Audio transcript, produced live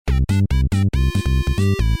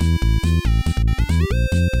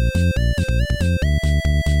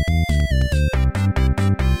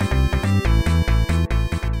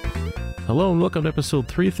welcome to episode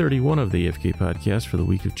 331 of the AFK Podcast for the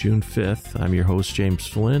week of June 5th. I'm your host, James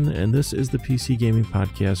Flynn, and this is the PC Gaming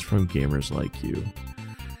Podcast from Gamers Like You.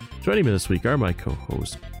 Joining me this week are my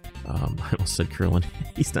co-hosts, I almost said Curlin,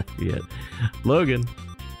 he's not here yet, Logan.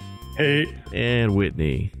 Hey. And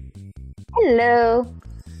Whitney. Hello.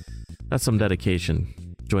 That's some dedication,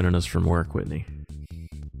 joining us from work, Whitney.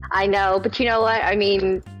 I know, but you know what? I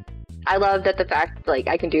mean, I love that the fact like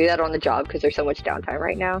I can do that on the job because there's so much downtime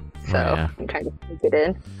right now. So I'm trying to keep it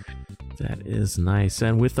in. That is nice.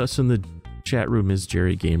 And with us in the chat room is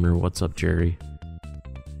Jerry Gamer. What's up, Jerry?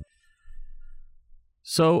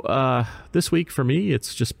 So this week for me,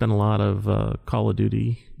 it's just been a lot of Call of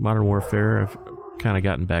Duty, Modern Warfare. I've kind of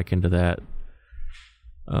gotten back into that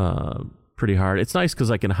pretty hard. It's nice because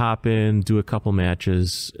I can hop in, do a couple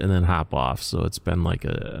matches, and then hop off. So it's been like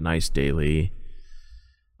a nice daily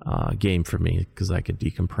game for me because I could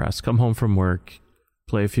decompress, come home from work,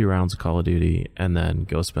 play a few rounds of Call of Duty, and then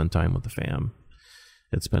go spend time with the fam.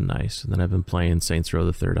 It's been nice. And then I've been playing Saints Row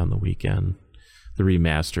the Third on the weekend, the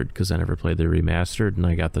remastered, because I never played the remastered, and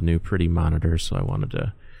I got the new pretty monitor, so I wanted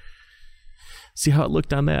to see how it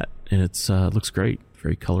looked on that. And it looks great,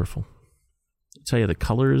 very colorful. I'll tell you, the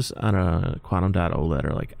colors on a Quantum Dot OLED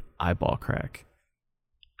are like eyeball crack.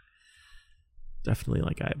 Definitely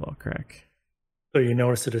like eyeball crack. So you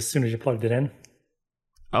noticed it as soon as you plugged it in?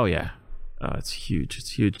 Oh yeah, it's huge.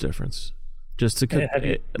 It's a huge difference. Just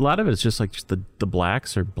a lot of it is just like just the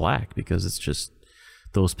blacks are black because it's just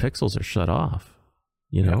those pixels are shut off.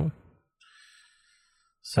 You know.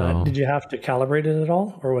 So did you have to calibrate it at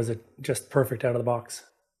all, or was it just perfect out of the box?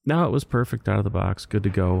 No, it was perfect out of the box. Good to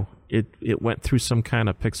go. It went through some kind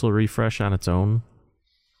of pixel refresh on its own.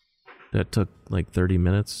 That took like 30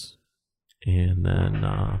 minutes, and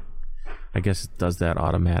then. I guess it does that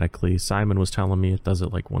automatically. Simon was telling me it does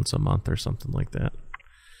it like once a month or something like that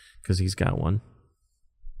because he's got one.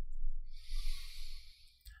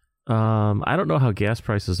 I don't know how gas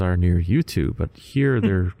prices are near you two, but here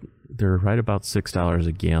they're right about $6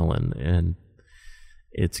 a gallon, and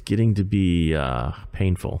it's getting to be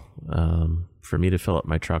painful. For me to fill up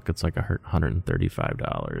my truck, it's like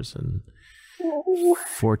 $135, and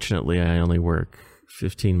fortunately, I only work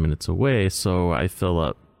 15 minutes away, so I fill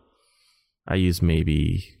up. I use I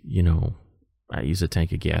use a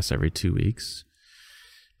tank of gas every 2 weeks.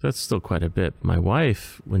 That's still quite a bit. My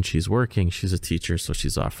wife, when she's working, she's a teacher, so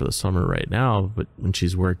she's off for the summer right now. But when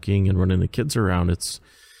she's working and running the kids around,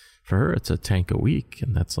 for her, it's a tank a week.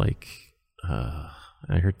 And that's like, I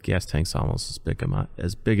heard gas tank's almost as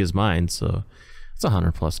big as mine. So it's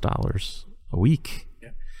 $100+ a week. Yeah.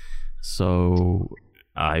 So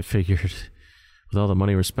I figured, with all the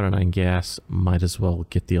money we're spending on gas, might as well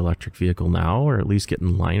get the electric vehicle now, or at least get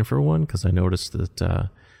in line for one, because I noticed that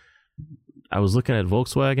I was looking at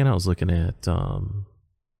Volkswagen, I was looking at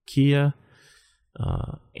Kia,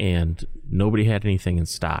 and nobody had anything in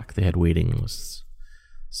stock. They had waiting lists.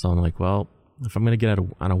 So I'm like, well, if I'm going to get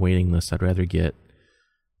on a waiting list, I'd rather get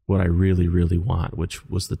what I really, really want, which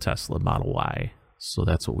was the Tesla Model Y. So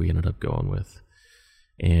that's what we ended up going with.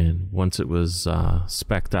 And once it was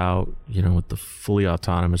spec'd out, with the fully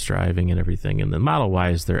autonomous driving and everything, and the Model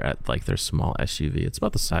Y is their small SUV. It's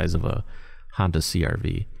about the size of a Honda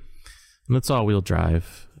CR-V, and it's all-wheel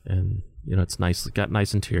drive. And it's nice, got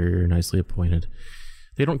nice interior, nicely appointed.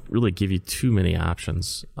 They don't really give you too many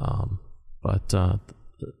options, but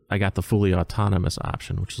I got the fully autonomous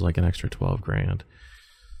option, which is like an extra $12,000.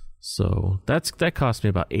 So that cost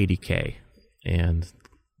me about $80,000,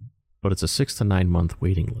 but it's a 6 to 9 month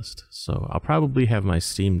waiting list. So I'll probably have my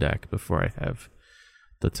Steam Deck before I have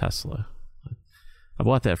the Tesla. I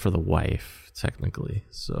bought that for the wife, technically.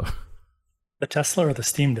 So the Tesla or the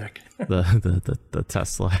Steam Deck? the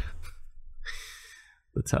Tesla.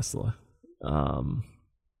 The Tesla. And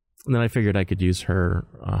then I figured I could use her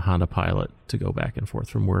Honda Pilot to go back and forth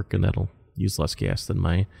from work, and that'll use less gas than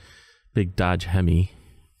my big Dodge Hemi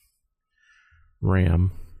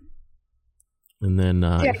Ram. And then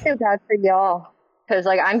I feel bad for y'all because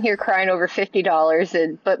I'm here crying over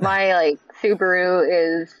 $50, but my Subaru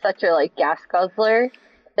is such a gas guzzler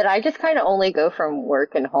that I just kind of only go from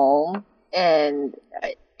work and home, and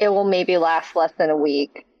it will maybe last less than a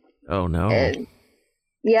week. Oh no! And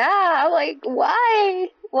yeah, why?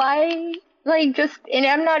 And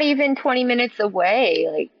I'm not even 20 minutes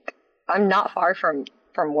away. I'm not far from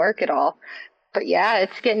work at all. But yeah,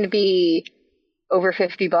 it's getting to be over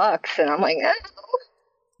 $50, and I'm like,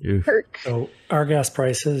 hurts. So our gas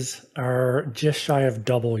prices are just shy of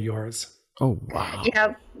double yours. Oh wow!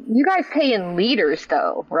 Yeah, you guys pay in liters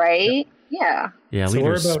though, right? Yeah. Yeah, so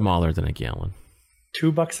liter's smaller than a gallon.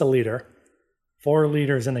 $2 a liter, 4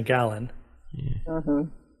 liters in a gallon. Mm-hmm.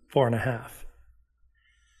 4.5.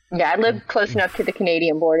 Yeah, I live close enough to the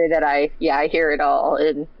Canadian border that I hear it all.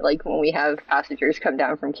 And like when we have passengers come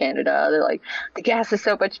down from Canada, they're like, the gas is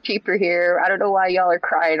so much cheaper here. I don't know why y'all are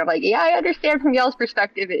crying. I'm like, yeah, I understand from y'all's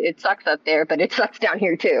perspective. It sucks up there, but it sucks down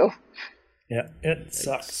here too. Yeah, it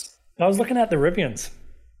sucks. I was looking at the Rivians,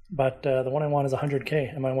 but the one I want is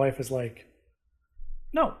 100K. And my wife is like,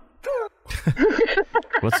 no.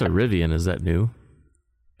 What's a Rivian? Is that new?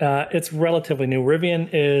 It's relatively new. Rivian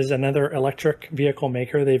is another electric vehicle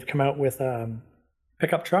maker. They've come out with a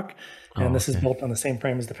pickup truck, and this is built on the same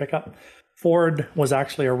frame as the pickup. Ford was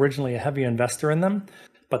actually originally a heavy investor in them,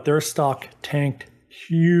 but their stock tanked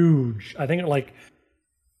huge. I think it like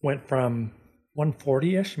went from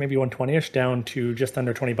 140-ish, maybe 120-ish, down to just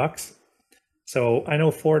under $20. So I know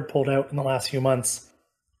Ford pulled out in the last few months,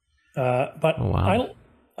 but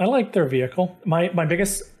I like their vehicle. My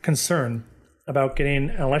biggest concern about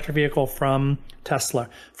getting an electric vehicle from Tesla,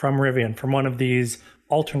 from Rivian, from one of these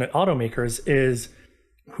alternate automakers is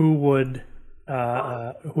who would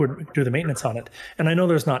do the maintenance on it. And I know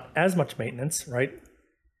there's not as much maintenance, right?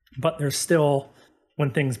 But there's still,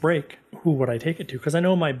 when things break, who would I take it to? Because I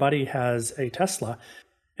know my buddy has a Tesla,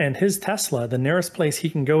 and his Tesla, the nearest place he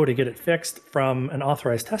can go to get it fixed from an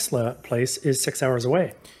authorized Tesla place is 6 hours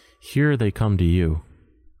away. Here they come to you.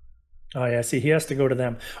 Oh, yeah. See, he has to go to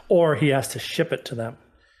them, or he has to ship it to them.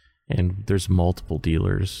 And there's multiple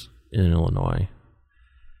dealers in Illinois.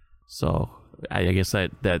 So I guess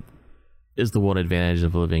that is the one advantage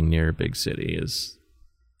of living near a big city is,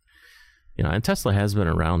 and Tesla has been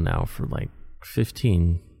around now for like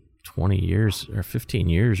 15, 20 years or 15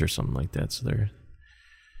 years or something like that. So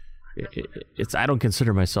I don't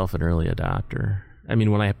consider myself an early adopter. I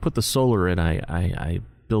mean, when I put the solar in, I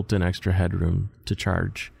built in extra headroom to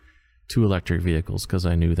charge 2 electric vehicles because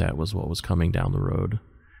I knew that was what was coming down the road,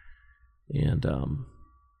 and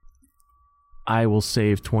I will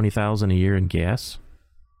save $20,000 a year in gas,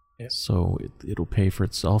 so it'll pay for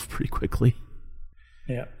itself pretty quickly.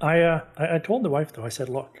 Yeah, I told the wife though. I said,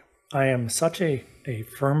 look, I am such a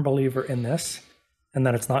firm believer in this, and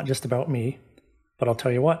that it's not just about me. But I'll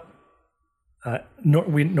tell you what,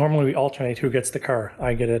 we normally alternate who gets the car.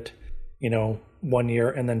 I get it, 1 year,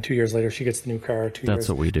 and then 2 years later she gets the new car. That's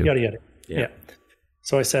what we do. Yada yada. Yeah.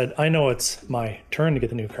 So I said, I know it's my turn to get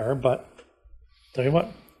the new car, but tell you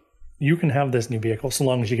what, you can have this new vehicle so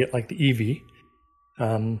long as you get like the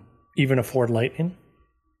EV, even a Ford Lightning.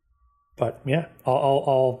 But yeah,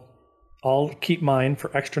 I'll keep mine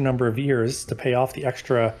for extra number of years to pay off the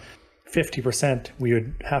extra 50% we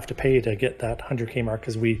would have to pay to get that 100K mark,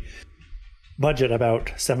 because we budget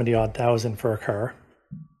about 70 odd thousand for a car.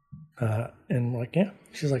 And like, yeah,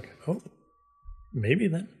 she's like, oh, maybe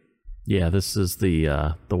then. Yeah, this is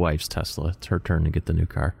the wife's Tesla. It's her turn to get the new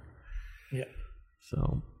car. Yeah.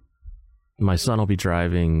 So my son will be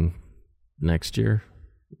driving next year,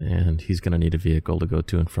 and he's going to need a vehicle to go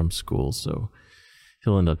to and from school. So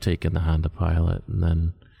he'll end up taking the Honda Pilot, and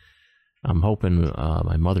then I'm hoping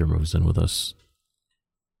my mother moves in with us,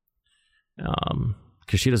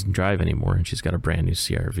 because she doesn't drive anymore, and she's got a brand new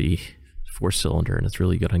CRV 4-cylinder, and it's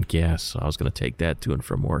really good on gas. So I was going to take that to and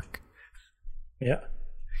from work. Yeah.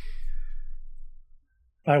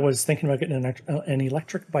 I was thinking about getting an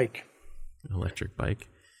electric bike. Electric bike?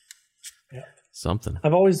 Yeah. Something.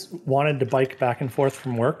 I've always wanted to bike back and forth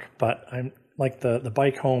from work, but I'm like the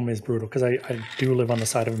bike home is brutal because I do live on the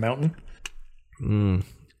side of a mountain.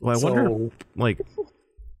 Well, I wonder, like,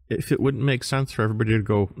 if it wouldn't make sense for everybody to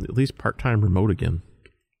go at least part-time remote again,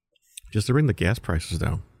 just to bring the gas prices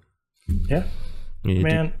down. Yeah.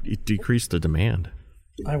 Man, you decrease the demand.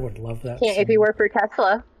 I would love that. Can't if you work for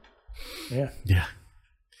Tesla. Yeah. Yeah.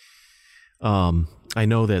 I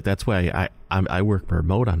know that's why I work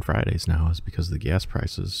remote on Fridays now, is because of the gas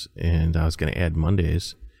prices, and I was going to add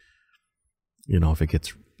Mondays. If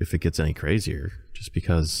it gets any crazier, just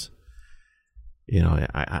because,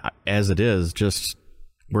 I as it is, just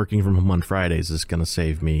working from home on Fridays is going to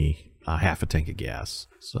save me half a tank of gas.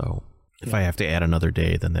 So if I have to add another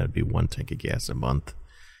day, then that would be 1 tank of gas a month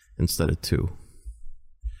instead of 2.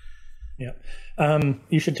 Yeah.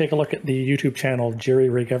 You should take a look at the YouTube channel Jerry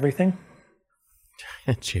Rig Everything.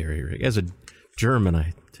 Jerry Rig. As a German,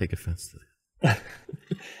 I take offense to that.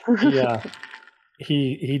 Yeah.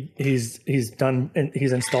 He's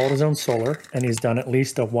installed his own solar, and he's done at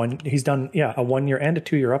least a 1 year and a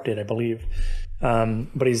 2 year update, I believe.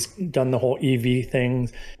 But he's done the whole EV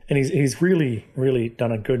things, and he's really, really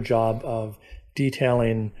done a good job of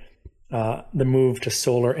detailing the move to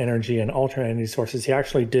solar energy and alternate energy sources. He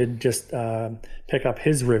actually did just pick up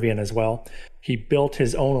his Rivian as well. he built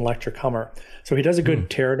his own electric Hummer. So he does a good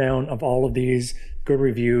teardown of all of these, good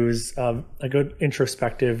reviews, a good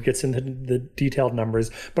introspective, gets into the detailed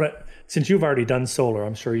numbers. But since you've already done solar,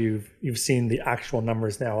 I'm sure you've seen the actual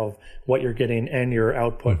numbers now of what you're getting and your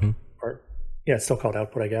output, or it's still called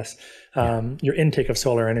output, I guess. Your intake of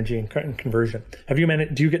solar energy and conversion.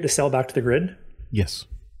 Do you get to sell back to the grid? Yes.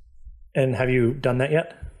 And have you done that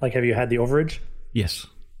yet? Like, have you had the overage? Yes.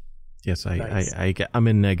 Yes, Nice. I'm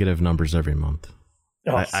in negative numbers every month.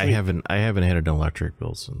 Oh, I haven't had an electric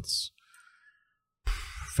bill since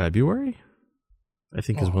February, I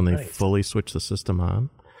think, is when they fully switched the system on.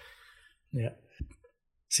 Yeah.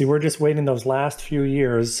 See, we're just waiting those last few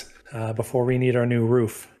years before we need our new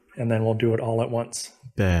roof, and then we'll do it all at once.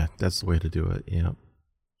 Yeah, that's the way to do it. Yeah.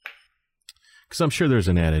 Because I'm sure there's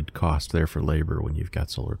an added cost there for labor when you've got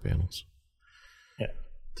solar panels. Yeah.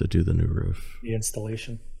 To do the new roof. The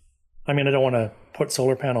installation. I mean, I don't want to put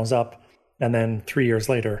solar panels up and then 3 years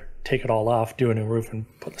later take it all off, do a new roof, and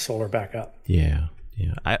put the solar back up. Yeah.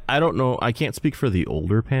 Yeah. I don't know. I can't speak for the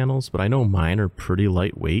older panels, but I know mine are pretty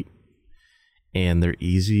lightweight and they're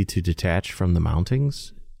easy to detach from the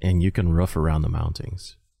mountings, and you can roof around the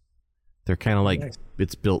mountings. They're kind of like,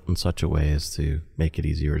 it's built in such a way as to make it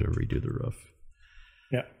easier to redo the roof.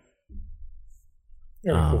 Yeah.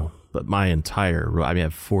 Very cool. But my entire roof, I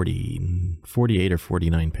have 48 or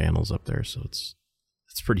 49 panels up there, so it's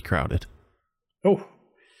pretty crowded. Oh.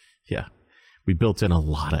 Yeah. We built in a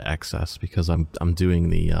lot of excess because I'm doing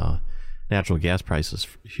the natural gas prices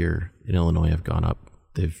here in Illinois have gone up.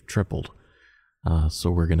 They've tripled.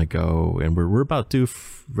 So we're going to go, and we're about due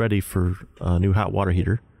ready for a new hot water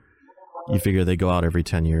heater. You figure they go out every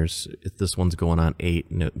 10 years. This one's going on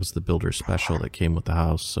 8, and it was the builder special that came with the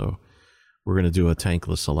house. So we're going to do a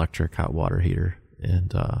tankless electric hot water heater.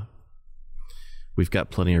 And we've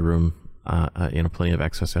got plenty of room, plenty of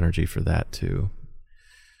excess energy for that too.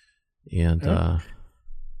 And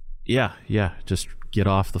just get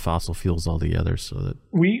off the fossil fuels altogether so that...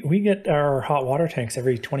 We get our hot water tanks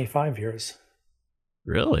every 25 years.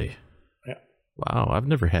 Really? Yeah. Wow, I've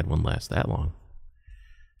never had one last that long.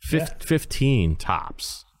 15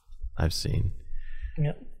 tops I've seen.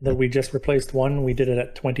 Yeah, we just replaced one. We did it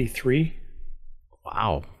at 23.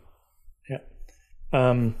 Wow. Yeah.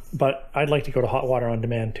 But I'd like to go to hot water on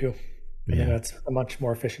demand too. I think that's a much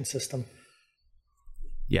more efficient system.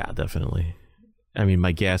 Yeah, definitely. I mean,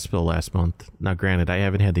 my gas bill last month, now granted, I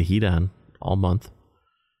haven't had the heat on all month,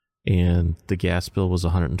 and the gas bill was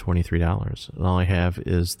 $123. And all I have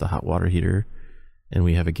is the hot water heater, and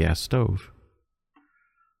we have a gas stove.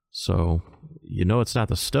 So, it's not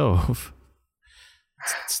the stove.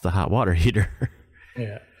 It's the hot water heater.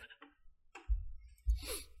 Yeah.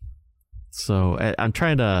 So I'm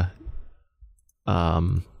trying to,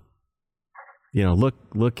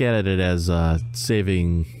 look at it as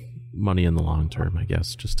saving money in the long term, I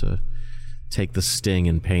guess, just to take the sting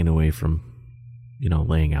and pain away from,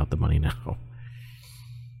 laying out the money now.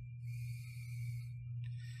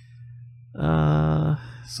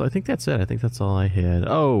 So I think that's it. I think that's all I had.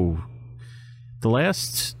 Oh, the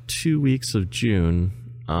last 2 weeks of June,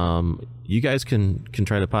 you guys can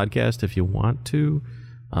try to podcast if you want to.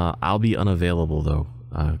 I'll be unavailable though,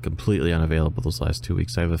 completely unavailable those last 2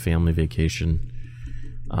 weeks. I have a family vacation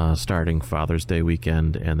starting Father's Day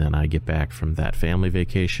weekend, and then I get back from that family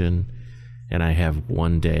vacation, and I have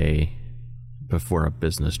 1 day before a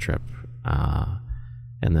business trip,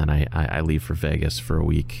 and then I leave for Vegas for a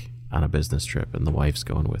week on a business trip, and the wife's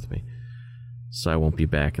going with me. So I won't be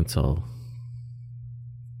back until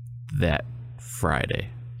that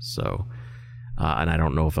Friday. So, and I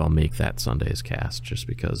don't know if I'll make that Sunday's cast just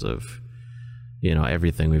because of,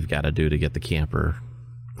 everything we've got to do to get the camper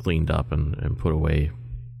cleaned up and put away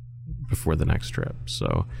before the next trip.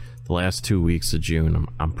 So the last 2 weeks of June,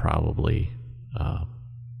 I'm probably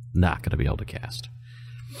not going to be able to cast.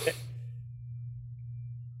 Okay.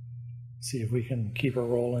 See if we can keep her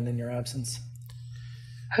rolling in your absence.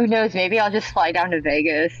 Who knows? Maybe I'll just fly down to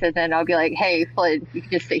Vegas, and then I'll be like, "Hey, Flynn, you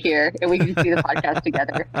can just sit here, and we can just do the podcast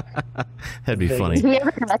together." That'd be funny.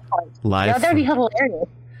 Live. Yeah, that'd be hilarious.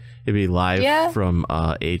 It'd be live from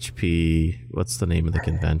HP. What's the name of the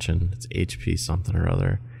convention? It's HP something or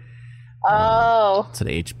other. Oh. It's an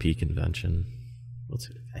HP convention.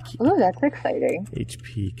 Oh, that's exciting.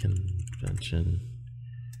 HP convention.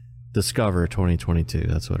 Discover 2022.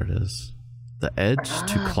 That's what it is. The Edge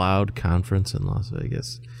to Cloud Conference in Las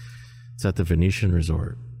Vegas. It's at the Venetian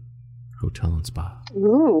Resort Hotel and Spa.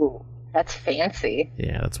 Ooh, that's fancy.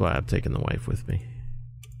 Yeah, that's why I'm taking the wife with me.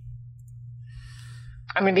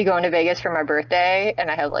 I'm going to be going to Vegas for my birthday, and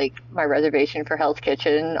I have, my reservation for Hell's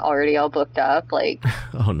Kitchen already all booked up.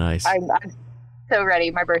 Oh, nice. so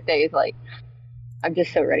ready. My birthday is like, I'm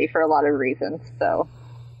just so ready for a lot of reasons. So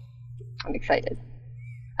I'm excited.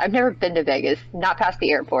 I've never been to Vegas, not past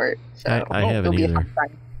the airport. So I haven't either.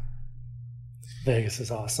 Vegas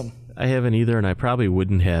is awesome. I haven't either, and I probably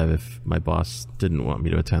wouldn't have if my boss didn't want me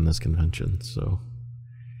to attend this convention. So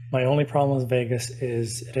my only problem with Vegas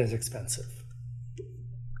is it is expensive.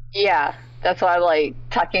 Yeah, that's why I'm like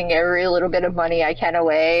tucking every little bit of money I can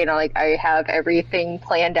away, and I have everything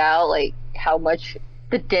planned out, like how much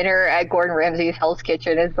the dinner at Gordon Ramsay's Hell's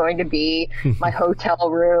Kitchen is going to be, my hotel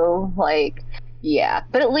room, like, yeah.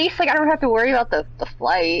 But at least like I don't have to worry about the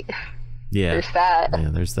flight. yeah, there's that. Yeah,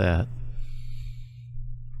 there's that.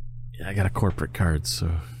 Yeah, I got a corporate card, so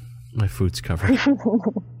my food's covered.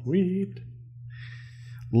 Sweet.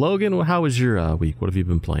 Logan, how was your week? What have you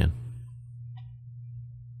been playing?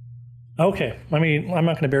 Okay, I mean, I'm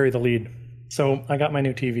not going to bury the lead. So I got my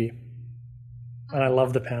new TV, and I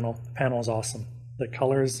love the panel. The panel is awesome. The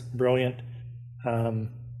colors, brilliant.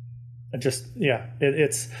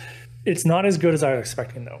 It's not as good as I was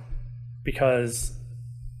expecting though, because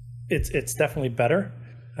it's definitely better.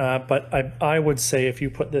 But I would say if you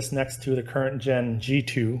put this next to the current gen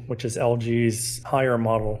G2, which is LG's higher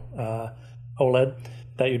model OLED,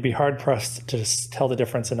 that you'd be hard pressed to just tell the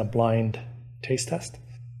difference in a blind taste test.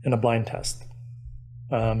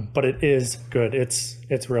 But it is good.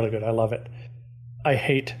 It's really good. I love it. I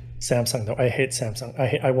hate Samsung though. I hate Samsung.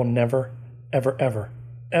 I will never, ever, ever,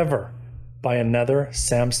 ever buy another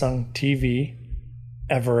Samsung TV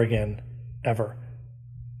ever again. Ever.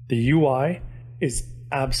 The UI is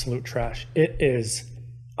absolute trash. It is.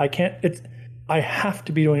 I have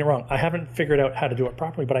to be doing it wrong. I haven't figured out how to do it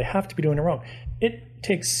properly, but I have to be doing it wrong. It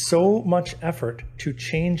takes so much effort to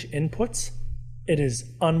change inputs. It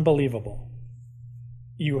is unbelievable.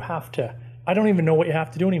 You have to. I don't even know what you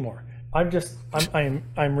have to do anymore.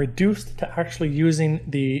 I'm reduced to actually using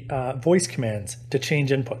the voice commands to change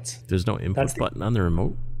inputs. There's no input button on the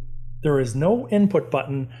remote? There is no input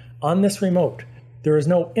button on this remote. There is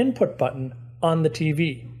no input button on the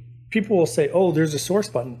TV. People will say, oh, there's a source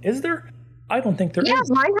button. Is there? I don't think there is. Yeah,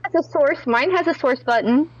 mine has a source. Mine has a source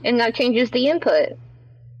button, and that changes the input.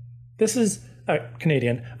 This is a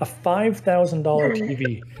Canadian, a $5,000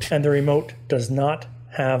 TV, and the remote does not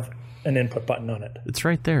have an input button on it. It's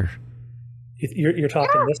right there. You're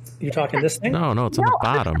talking this. You're talking this thing. No, it's on the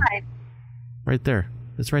bottom. Right there.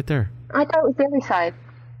 It's right there. I thought it was the other side.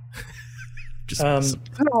 No,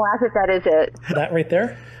 that is it. That right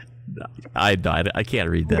there. I can't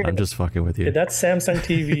read that. I'm just fucking with you. Yeah, that's Samsung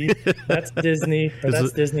TV. That's Disney. Or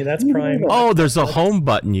that's Disney. That's Prime. Oh, there's a home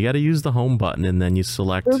button. You got to use the home button, and then you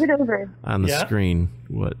select Move it over on the screen.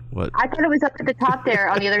 What? I thought it was up at the top there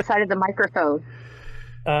on the other side of the microphone.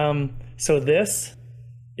 So this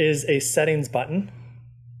is a settings button.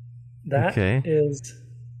 That is.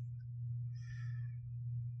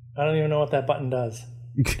 I don't even know what that button does.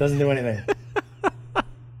 It doesn't do anything.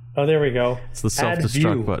 Oh, there we go. It's the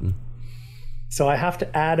self-destruct button. So I have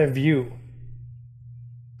to add a view.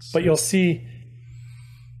 But you'll see,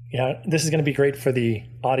 this is going to be great for the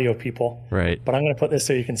audio people. Right. But I'm going to put this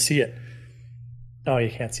so you can see it. Oh, you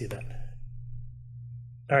can't see that.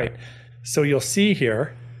 All right. So you'll see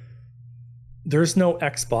here, there's no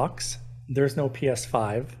Xbox. There's no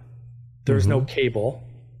PS5. There's no cable.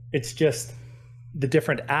 It's just the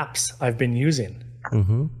different apps I've been using.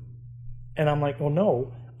 Mm-hmm. And I'm like, well,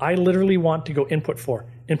 no. I literally want to go input 4,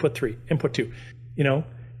 input 3, input 2, and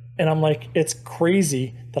I'm like, it's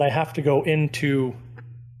crazy that I have to go into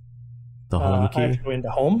the home key. I have to go into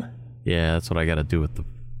home. Yeah, that's what I got to do with the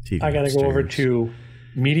TV. I got to go over to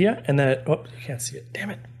media, and then you can't see it. Damn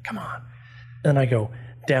it! Come on. And then I go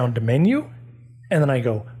down to menu, and then I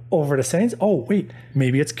go over to settings. Oh wait,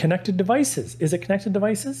 maybe it's connected devices. Is it connected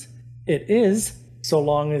devices? It is, so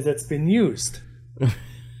long as it's been used.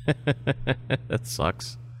 That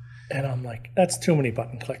sucks. And I'm like, that's too many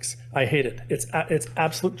button clicks. I hate it. It's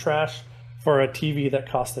absolute trash for a TV that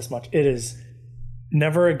costs this much. It is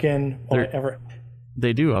never again will I ever.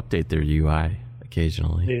 They do update their UI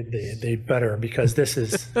occasionally. They better, because this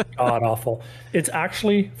is god awful. It's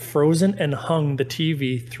actually frozen and hung the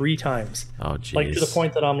TV 3 times. Oh, geez. Like to the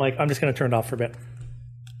point that I'm like, I'm just going to turn it off for a bit.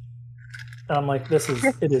 And I'm like,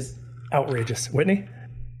 it is outrageous. Whitney?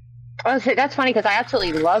 Oh, so that's funny because I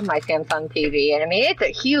absolutely love my Samsung TV, and I mean it's a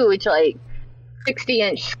huge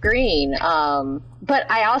 60-inch screen. But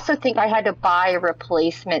I also think I had to buy a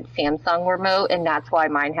replacement Samsung remote, and that's why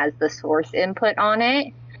mine has the source input on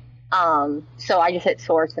it. So I just hit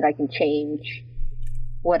source, and I can change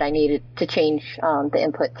what I needed to change the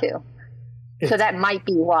input to. So that might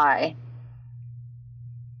be why.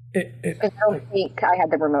 I don't think I had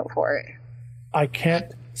the remote for it. I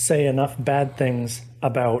can't say enough bad things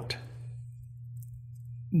about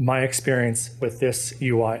my experience with this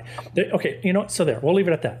UI. Okay, so there, we'll leave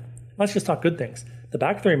it at that. Let's just talk good things. The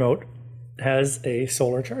back of the remote has a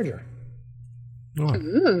solar charger.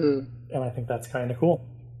 Ooh. And I think that's kind of cool.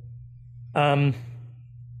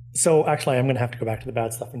 So actually, I'm going to have to go back to the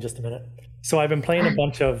bad stuff in just a minute. So I've been playing a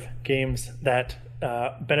bunch of games that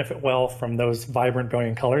benefit well from those vibrant,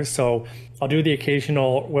 brilliant colors. So I'll do the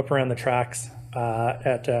occasional whip around the tracks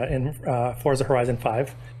in Forza Horizon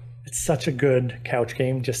 5. It's such a good couch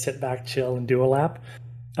game. Just sit back, chill, and do a lap.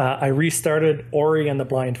 I restarted Ori and the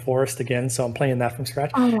Blind Forest again, so I'm playing that from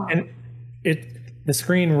scratch. Oh. And the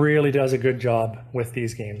screen really does a good job with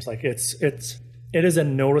these games. Like it is a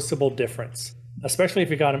noticeable difference, especially if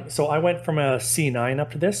you got them. So I went from a C9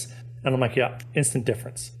 up to this, and I'm like, yeah, instant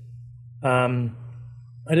difference.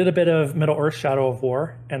 I did a bit of Middle Earth: Shadow of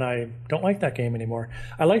War, and I don't like that game anymore.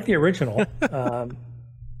 I like the original.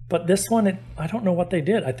 But this one, I don't know what they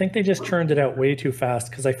did. I think they just churned it out way too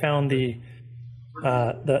fast because I found the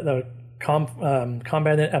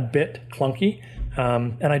combat in it a bit clunky.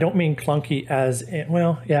 And I don't mean clunky as in,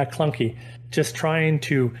 clunky. Just trying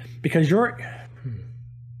to, because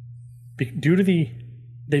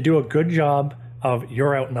they do a good job of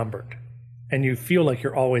you're outnumbered, and you feel like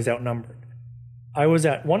you're always outnumbered. I was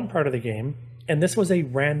at one part of the game, and this was a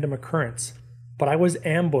random occurrence, but I was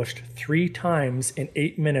ambushed 3 times in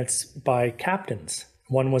 8 minutes by captains.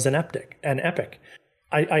 One was an epic.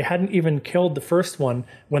 I hadn't even killed the first one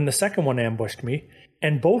when the second one ambushed me,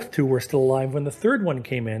 and both 2 were still alive when the third one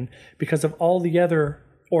came in because of all the other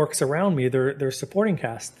orcs around me, their supporting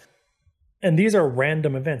cast. And these are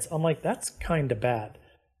random events. I'm like, that's kind of bad.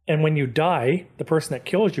 And when you die, the person that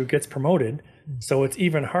kills you gets promoted, so it's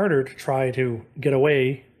even harder to try to get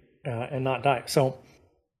away and not die. So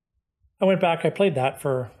I went back, I played that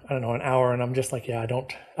for, an hour, and I'm just like, I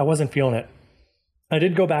wasn't feeling it. I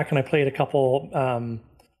did go back and I played a couple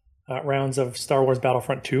rounds of Star Wars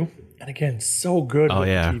Battlefront 2, and again, so good with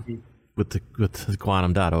the TV. With the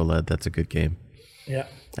Quantum Dot OLED, that's a good game. Yeah.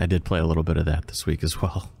 I did play a little bit of that this week as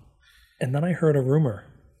well. And then I heard a rumor.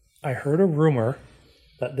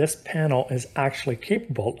 That this panel is actually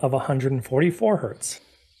capable of 144 hertz.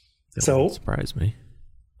 That wouldn't surprise me.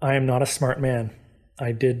 I am not a smart man.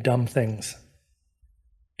 I did dumb things.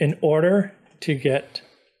 In order to get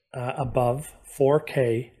above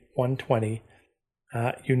 4K 120,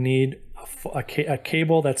 you need a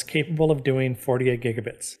cable that's capable of doing 48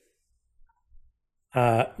 gigabits.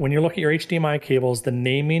 When you look at your HDMI cables, the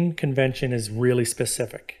naming convention is really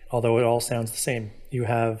specific, although it all sounds the same. You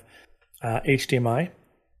have HDMI,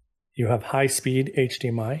 you have high-speed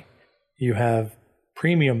HDMI, you have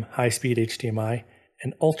premium high-speed HDMI,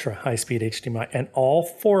 and ultra high-speed HDMI, and all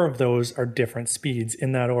 4 of those are different speeds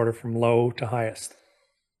in that order from low to highest.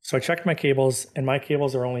 So I checked my cables, and my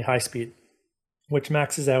cables are only high-speed, which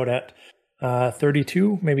maxes out at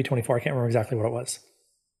 32, maybe 24. I can't remember exactly what it was.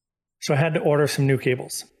 So I had to order some new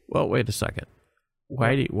cables. Well, wait a second.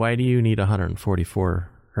 Why do you need 144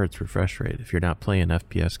 hertz refresh rate if you're not playing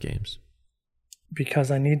FPS games?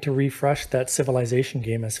 Because I need to refresh that Civilization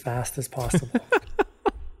game as fast as possible.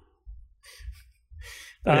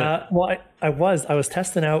 Well, I was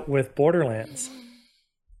testing out with Borderlands,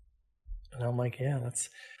 and I'm like,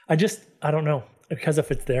 I don't know, because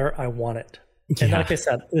if it's there, I want it. And like I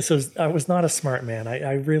said, I was not a smart man.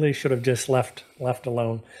 I really should have just left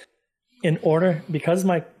alone. Because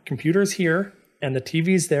my computer's here and the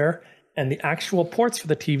TV's there, and the actual ports for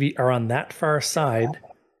the TV are on that far side.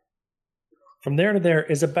 From there to there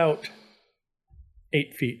is about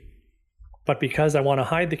 8 feet. But because I want to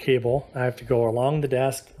hide the cable, I have to go along the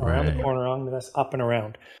desk, around the corner, along the desk, up and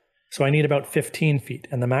around. So I need about 15 feet.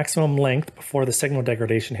 And the maximum length before the signal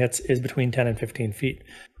degradation hits is between 10 and 15 feet,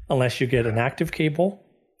 unless you get an active cable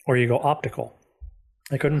or you go optical.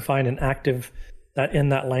 I couldn't find an active that in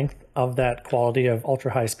that length of that quality of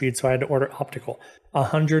ultra high speed, so I had to order optical.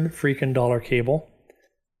 $100 freaking cable.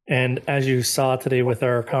 And as you saw today with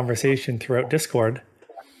our conversation throughout Discord,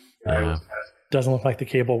 doesn't look like the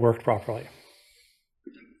cable worked properly.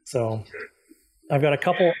 So I've got a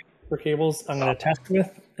couple for cables I'm going to test with,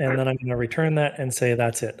 and then I'm going to return that and say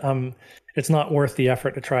that's it. It's not worth the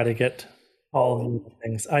effort to try to get all of the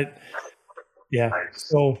things.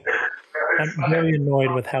 So I'm very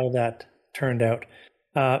annoyed with how that turned out.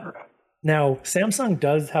 Now Samsung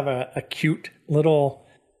does have a cute little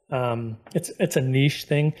it's a niche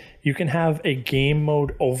thing. You can have a game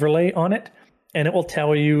mode overlay on it, and it will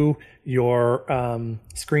tell you your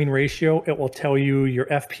screen ratio. It will tell you your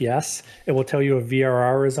FPS. It will tell you if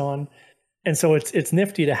VRR is on. And so it's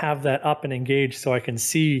nifty to have that up and engaged, so I can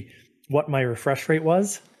see what my refresh rate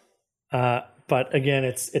was. But again,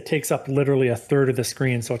 it takes up literally a third of the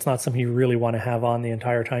screen, so it's not something you really want to have on the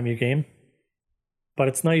entire time you game. But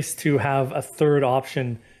it's nice to have a third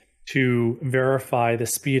option to verify the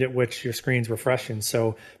speed at which your screen's refreshing.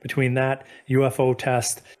 So between that UFO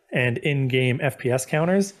test and in-game FPS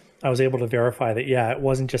counters, I was able to verify that, yeah, it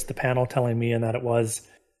wasn't just the panel telling me and that it was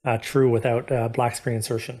true without black screen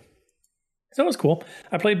insertion. So it was cool.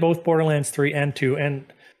 I played both Borderlands 3 and 2, and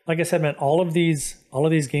like I said, man, all of these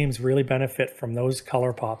games really benefit from those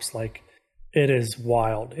color pops. Like, it is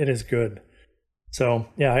wild. It is good. So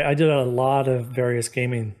yeah, I did a lot of various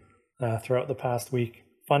gaming throughout the past week.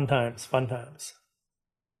 Fun times.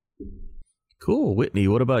 Cool. Whitney,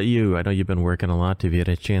 what about you? I know you've been working a lot. Have you had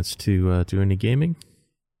a chance to do any gaming?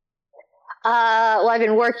 Well, I've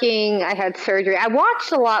been working. I had surgery. I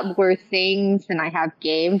watched a lot more things than I have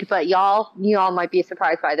gamed, but you all might be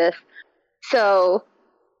surprised by this. So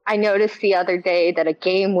I noticed the other day that a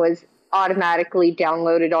game was automatically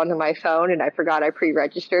downloaded onto my phone, and I forgot I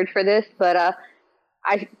pre-registered for this. But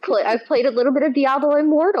I've played a little bit of Diablo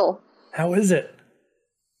Immortal. How is it?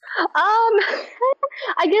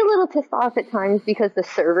 I get a little pissed off at times because the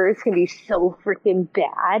servers can be so freaking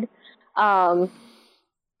bad.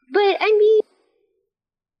 But I mean,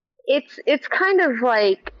 it's kind of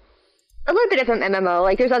like a little bit of an MMO.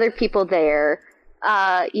 Like, there's other people there,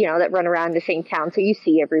 that run around the same town, so you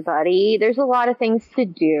see everybody. There's a lot of things to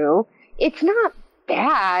do. It's not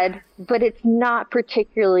bad, but it's not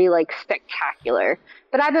particularly like spectacular.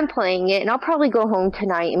 But I've been playing it, and I'll probably go home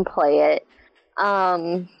tonight and play it.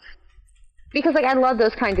 Because like I love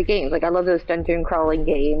those kinds of games. Like, I love those dungeon crawling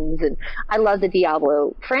games, and I love the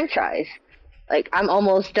Diablo franchise. Like, I'm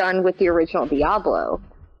almost done with the original Diablo.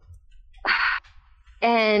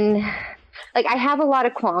 And like, I have a lot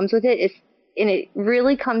of qualms with it. And it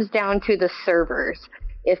really comes down to the servers.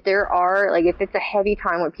 If it's a heavy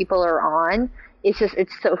time when people are on, it's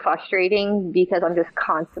so frustrating because I'm just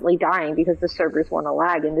constantly dying because the servers want to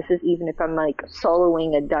lag. And this is even if I'm like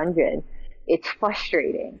soloing a dungeon. It's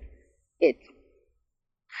frustrating.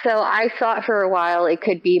 So I thought for a while it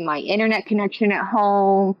could be my internet connection at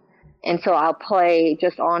home, and so I'll play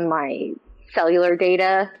just on my cellular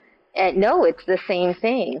data. And no, it's the same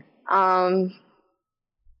thing.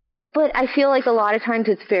 But I feel like a lot of times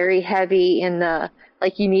it's very heavy in the,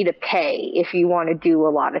 like, you need to pay if you want to do a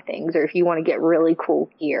lot of things or if you want to get really cool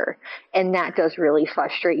gear. And that does really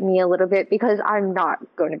frustrate me a little bit because I'm not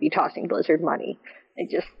going to be tossing Blizzard money.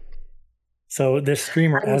 So this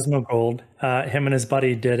streamer, Asmongold, him and his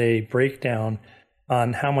buddy did a breakdown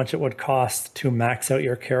on how much it would cost to max out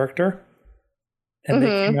your character. And they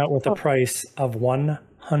came out with a price of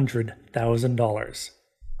 $100,000.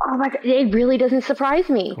 Oh my God, it really doesn't surprise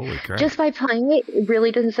me. Holy crap. Just by playing it, it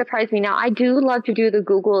really doesn't surprise me. Now, I do love to do the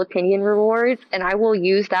Google Opinion rewards, and I will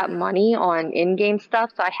use that money on in-game stuff.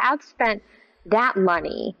 So I have spent that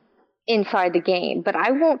money inside the game, but I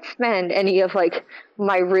won't spend any of like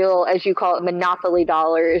my real, as you call it, monopoly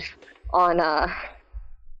dollars on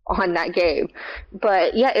that game.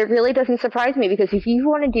 But yeah, it really doesn't surprise me because if you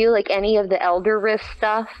want to do like any of the Elder Rift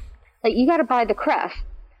stuff, like, you got to buy the crest.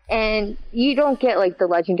 And you don't get like the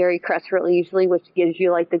legendary crest really easily, which gives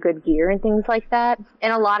you like the good gear and things like that.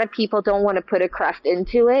 And a lot of people don't want to put a crest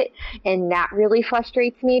into it. And that really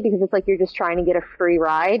frustrates me because it's like you're just trying to get a free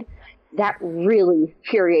ride. That really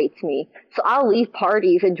infuriates me. So I'll leave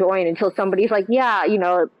parties and join until somebody's like, yeah,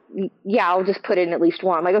 I'll just put in at least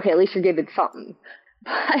one. I'm like, okay, at least you did something.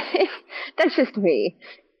 But that's just me.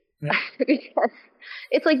 Yeah. Because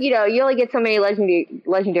it's like, you only get so many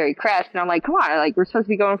legendary crests, and I'm like, come on, like, we're supposed to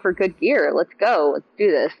be going for good gear. Let's go. Let's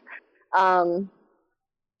do this. I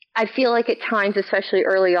feel like at times, especially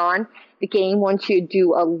early on, the game wants you to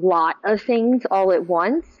do a lot of things all at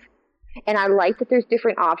once. And I like that there's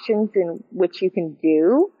different options in which you can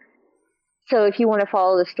do. So if you want to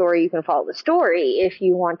follow the story, you can follow the story. If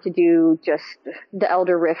you want to do just the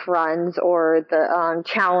Elder Rift runs or the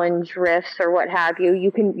challenge rifts or what have you,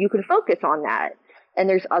 you can focus on that. And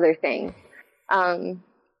there's other things.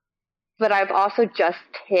 But I've also just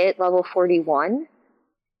hit level 41.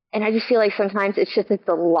 And I just feel like sometimes it's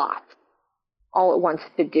a lot all at once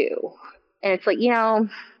to do. And it's like,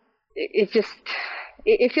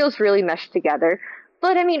 it feels really meshed together.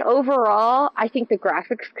 But I mean, overall, I think the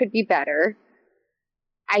graphics could be better.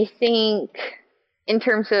 I think in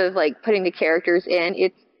terms of like putting the characters in,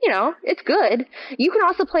 it's good. You can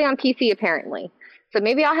also play on PC apparently. So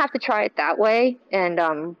maybe I'll have to try it that way and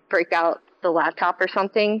break out the laptop or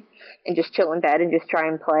something and just chill in bed and just try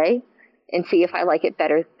and play and see if I like it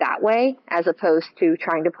better that way as opposed to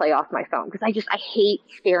trying to play off my phone. Because I hate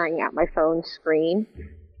staring at my phone screen.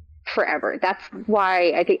 forever. That's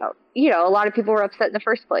why I think, a lot of people were upset in the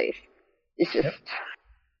first place. It's just,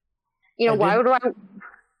 why would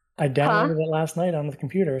I downloaded it last night on the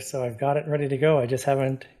computer, so I've got it ready to go. I just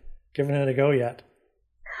haven't given it a go yet.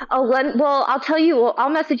 Oh, I'll tell you. I'll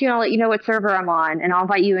message you and I'll let you know what server I'm on, and I'll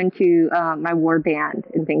invite you into my war band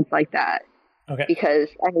and things like that. Okay. Because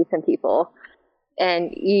I need some people,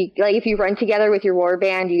 and if you run together with your war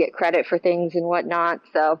band, you get credit for things and whatnot.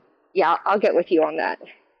 So yeah, I'll get with you on that.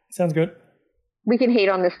 Sounds good. We can hate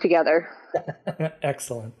on this together.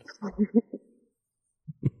 Excellent.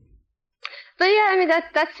 But yeah, I mean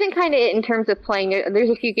that's been kind of it in terms of playing. There's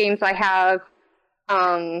a few games I have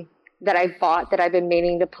that I've bought that I've been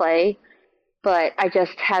meaning to play, but I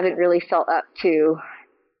just haven't really felt up to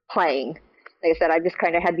playing. Like I said, I just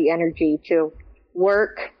kind of had the energy to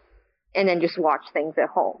work and then just watch things at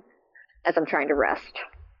home as I'm trying to rest.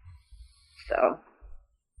 So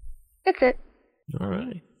that's it. All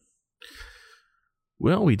right.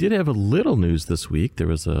 Well, we did have a little news this week. There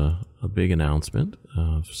was a big announcement.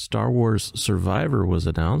 Star Wars Survivor was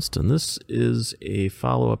announced, and this is a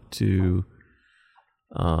follow-up to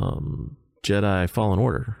Jedi Fallen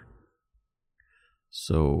Order.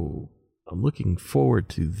 So I'm looking forward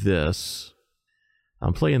to this.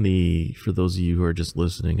 I'm playing for those of you who are just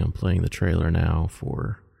listening, I'm playing the trailer now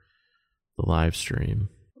for the live stream.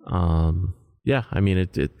 Yeah, I mean,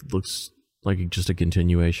 it looks like just a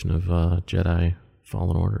continuation of Jedi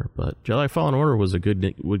Fallen Order, but Jedi Fallen Order was a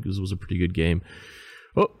pretty good game.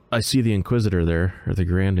 Oh, I see the Inquisitor there, or the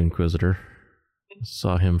Grand Inquisitor.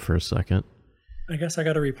 Saw him for a second. I guess I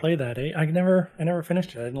got to replay that. I never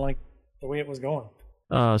finished it. I didn't like the way it was going.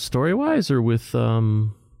 Story wise, or with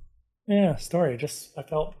Yeah, story. Just I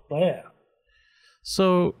felt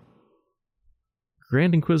So,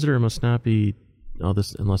 Grand Inquisitor must not be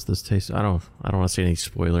unless this tastes. I don't want to say any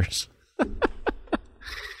spoilers.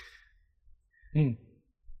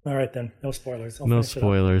 All right then, no spoilers. No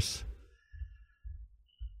spoilers.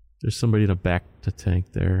 There's somebody in a back to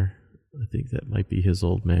tank there. I think that might be his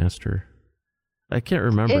old master. I can't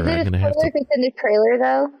remember. Is it a spoiler if it's in the trailer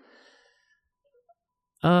though?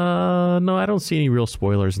 No, I don't see any real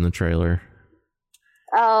spoilers in the trailer.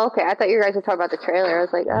 Oh, okay. I thought you guys were talking about the trailer. I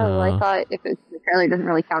was like, I thought if it's the trailer, it doesn't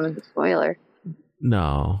really count as a spoiler.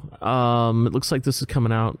 No. It looks like this is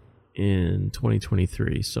coming out in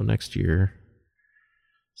 2023, so next year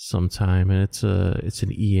sometime, and it's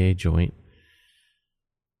an EA joint.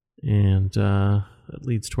 And that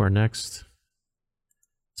leads to our next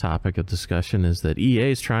topic of discussion, is that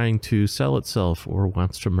EA is trying to sell itself or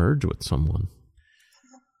wants to merge with someone.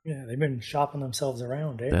 Yeah, they've been shopping themselves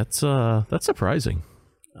around, eh? That's surprising.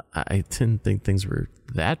 I didn't think things were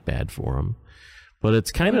that bad for them, but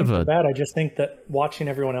it's kind of bad. I just think that watching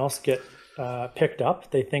everyone else get picked up,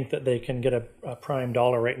 they think that they can get a prime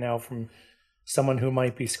dollar right now from someone who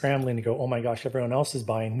might be scrambling to go, oh my gosh, everyone else is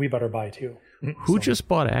buying, we better buy too. Who just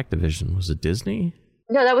bought Activision? Was it Disney?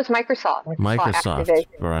 No, that was Microsoft.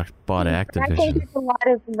 Microsoft bought Activision. I think there's a lot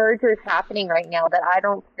of mergers happening right now that I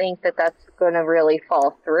don't think that that's going to really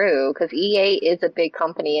fall through, because EA is a big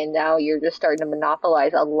company, and now you're just starting to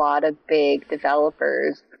monopolize a lot of big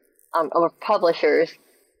developers or publishers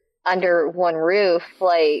under one roof.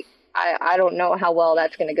 Like, I don't know how well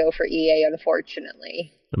that's going to go for EA,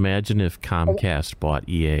 unfortunately. Imagine if Comcast bought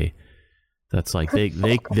EA. That's like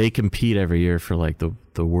they compete every year for like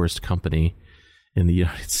the worst company in the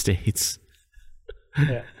United States.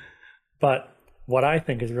 Yeah. But what I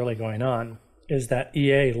think is really going on is that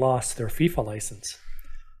EA lost their FIFA license,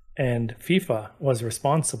 and FIFA was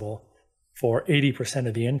responsible for 80%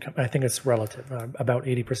 of the income. I think it's relative, about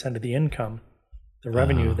 80% of the income, the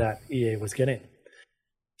revenue that EA was getting.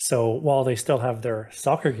 So while they still have their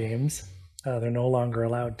soccer games, they're no longer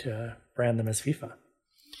allowed to brand them as FIFA.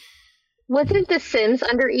 Wasn't The Sims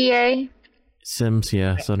under EA? Sims,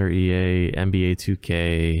 yeah, it's under EA, NBA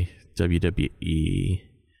 2K, WWE,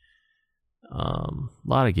 a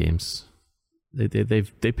lot of games.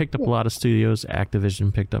 They picked up a lot of studios.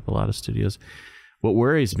 Activision picked up a lot of studios. What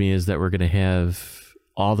worries me is that we're going to have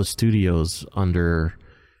all the studios under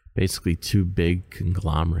basically two big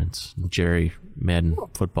conglomerates. Jerry, Madden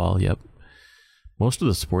Football, yep. Most of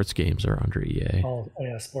the sports games are under EA. Oh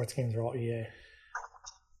yeah, sports games are all EA.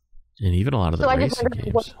 And even a lot of the racing games. So I just wonder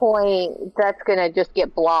at what point that's going to just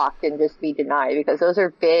get blocked and just be denied, because those are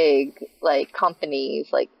big, like, companies.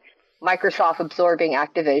 Like, Microsoft absorbing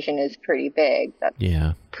Activision is pretty big. That's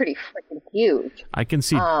pretty freaking huge. I can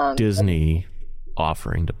see Disney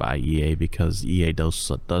offering to buy EA because EA does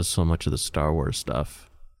so much of the Star Wars stuff.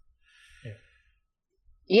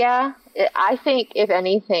 Yeah, I think if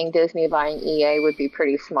anything, Disney buying EA would be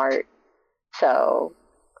pretty smart. So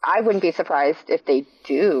I wouldn't be surprised if they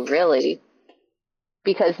do, really.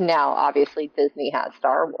 Because now, obviously, Disney has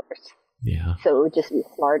Star Wars. Yeah. So it would just be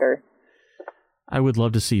smarter. I would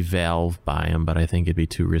love to see Valve buy them, but I think it'd be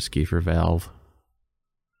too risky for Valve.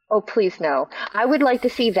 Oh, please no. I would like to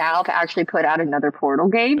see Valve actually put out another Portal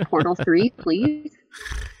game, Portal 3, please.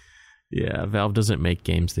 Yeah, Valve doesn't make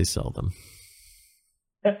games, they sell them.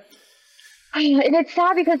 And it's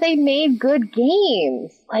sad because they made good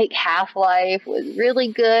games. Like Half-Life was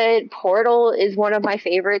really good. Portal is one of my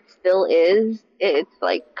favorites, still is. It's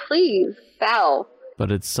like, please, Valve.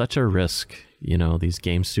 But it's such a risk. You know, these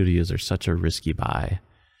game studios are such a risky buy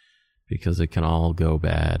because it can all go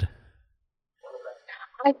bad.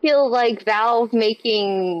 I feel like Valve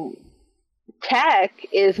making tech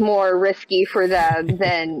is more risky for them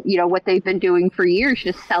than, you know, what they've been doing for years,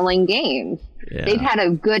 just selling games. Yeah. They've had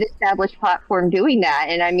a good established platform doing that.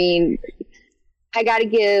 And I mean, I got to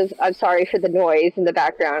give, I'm sorry for the noise in the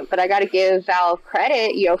background, but I got to give Valve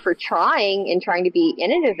credit, you know, for trying to be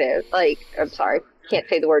innovative. Like, I'm sorry, can't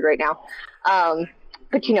say the word right now.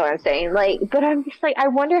 But you know what I'm saying? Like, but I'm just like, I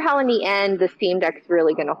wonder how in the end the Steam Deck's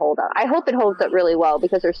really going to hold up. I hope it holds up really well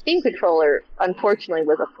because their Steam controller, unfortunately,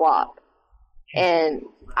 was a flop. And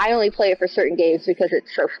I only play it for certain games because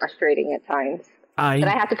it's so frustrating at times. But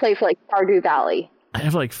I have to play for like Stardew Valley. I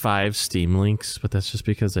have like 5 Steam Links, but that's just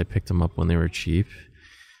because I picked them up when they were cheap.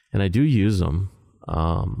 And I do use them.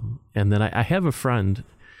 And then I have a friend,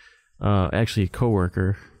 actually a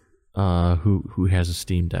coworker, who has a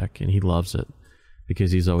Steam Deck, and he loves it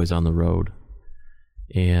because he's always on the road.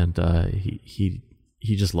 And he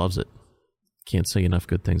just loves it. Can't say enough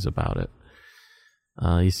good things about it.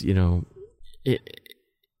 He's, you know,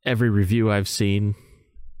 every review I've seen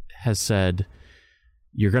has said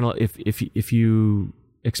you're gonna if you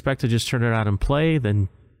expect to just turn it on and play, then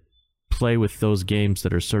play with those games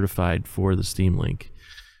that are certified for the Steam Link,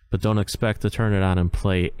 but don't expect to turn it on and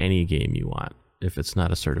play any game you want if it's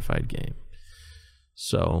not a certified game.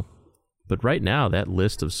 So, but right now that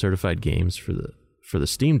list of certified games for the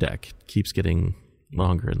Steam Deck keeps getting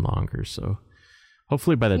longer and longer. So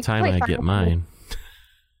hopefully by the time I get mine.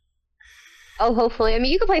 Oh, hopefully. I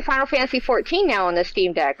mean, you can play Final Fantasy 14 now on the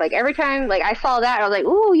Steam Deck. Like, every time, like, I saw that, I was like,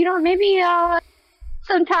 ooh, you know, maybe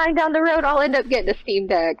sometime down the road I'll end up getting a Steam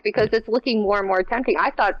Deck because it's looking more and more tempting.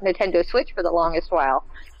 I thought Nintendo Switch for the longest while.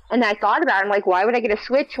 And I thought about it, I'm like, why would I get a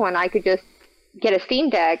Switch when I could just get a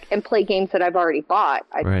Steam Deck and play games that I've already bought?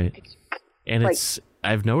 Right. And like,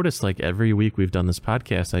 I've noticed, like, every week we've done this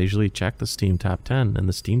podcast, I usually check the Steam Top 10, and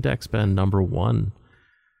the Steam Deck's been #1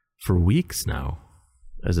 for weeks now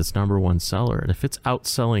as its #1 seller. And if it's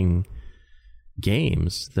outselling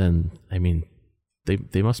games, then, I mean,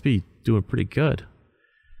 they must be doing pretty good.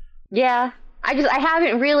 Yeah. I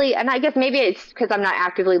haven't really, and I guess maybe it's because I'm not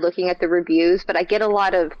actively looking at the reviews, but I get a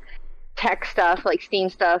lot of tech stuff, like Steam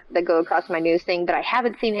stuff, that go across my news thing, but I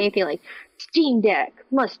haven't seen anything like Steam Deck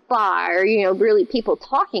must buy, or, you know, really people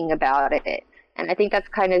talking about it. And I think that's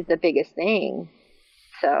kind of the biggest thing.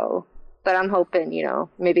 So, but I'm hoping, you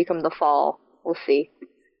know, maybe come the fall, we'll see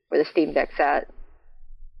where the Steam Deck's at.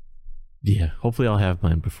 Yeah, hopefully I'll have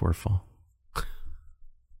mine before fall. I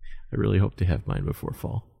really hope to have mine before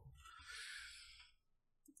fall.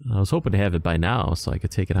 I was hoping to have it by now so I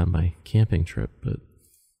could take it on my camping trip, but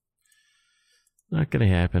not going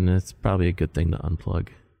to happen. It's probably a good thing to unplug.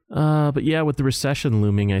 But yeah, with the recession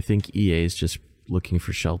looming, I think EA is just looking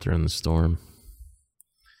for shelter in the storm.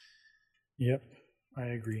 Yep, I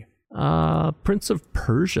agree. Prince of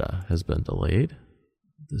Persia has been delayed.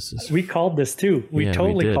 We called this too. We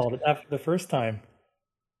totally called it after the first time.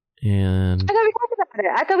 And I thought we talked about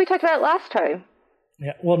it. I thought we talked about it last time.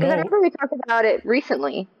 Yeah, well, no. I remember we talked about it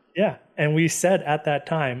recently. Yeah, and we said at that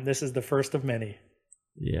time, this is the first of many.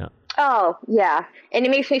 Yeah. Oh, yeah. And it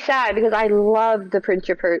makes me sad because I love the Prince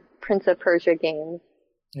of Persia games.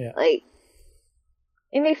 Yeah. Like,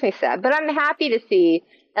 it makes me sad. But I'm happy to see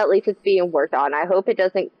at least it's being worked on. I hope it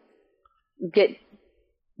doesn't get,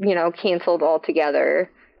 you know, canceled altogether.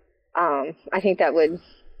 I think that would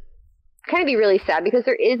kind of be really sad because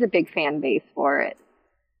there is a big fan base for it.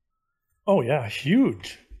 Oh, yeah,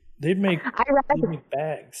 huge. They'd make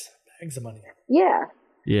bags of money. Yeah.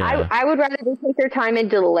 Yeah. I would rather they take their time and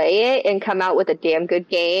delay it and come out with a damn good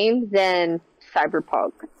game than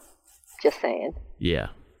Cyberpunk. Just saying. Yeah.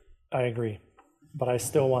 I agree. But I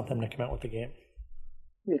still want them to come out with the game.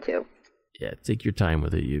 Me too. Yeah, take your time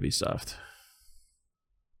with it, Ubisoft.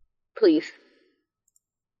 Please.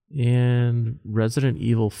 And Resident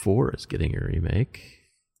Evil 4 is getting a remake.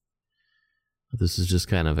 This is just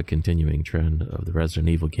kind of a continuing trend of the Resident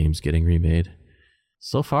Evil games getting remade.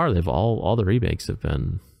 So far, they've all the remakes have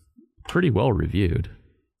been pretty well reviewed.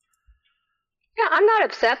 I'm not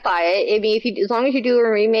upset by it. I mean, as long as you do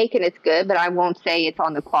a remake and it's good, but I won't say it's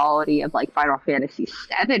on the quality of like Final Fantasy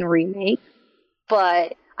VII remake.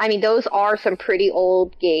 But I mean, those are some pretty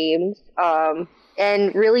old games,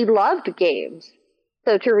 and really loved games.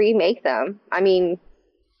 So to remake them, I mean,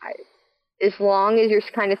 as long as you're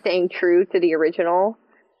kind of staying true to the original,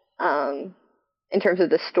 in terms of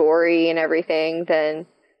the story and everything, then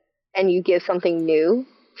and you give something new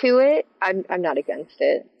to it, I'm not against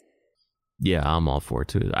it. Yeah, I'm all for it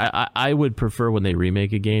too. I would prefer when they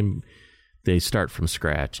remake a game, they start from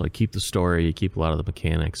scratch. Like keep the story, keep a lot of the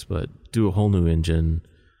mechanics, but do a whole new engine,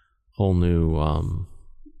 whole new, whole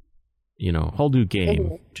new game.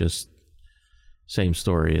 Mm-hmm. Just same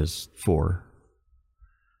story as 4.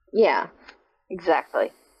 Yeah, exactly.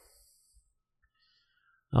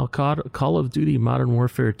 Call of Duty Modern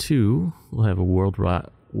Warfare 2 will have a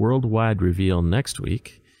worldwide reveal next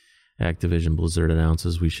week. Activision Blizzard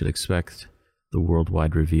announces we should expect the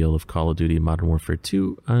worldwide reveal of Call of Duty Modern Warfare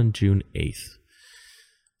 2 on June 8th.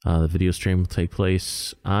 The video stream will take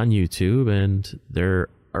place on YouTube, and there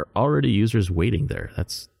are already users waiting there.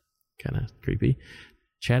 That's kind of creepy.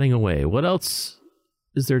 Chatting away. What else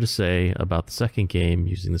is there to say about the second game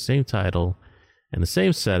using the same title and the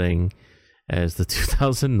same setting as the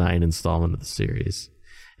 2009 installment of the series?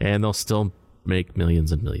 And they'll still make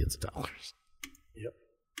millions and millions of dollars. Yep.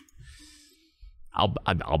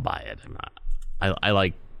 I'll buy it. I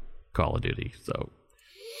like Call of Duty, so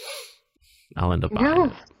I'll end up buying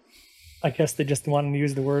it. I guess they just wanted to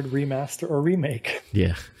use the word remaster or remake.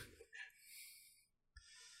 Yeah.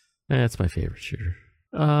 That's my favorite shooter.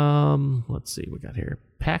 Let's see what we got here.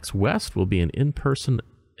 PAX West will be an in-person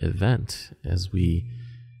event as we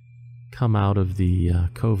come out of the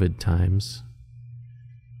COVID times,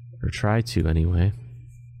 or try to anyway.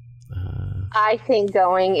 I think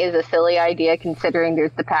going is a silly idea considering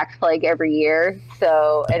there's the PAX Plague every year.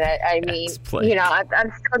 So, and I mean,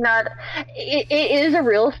 I'm still not. It is a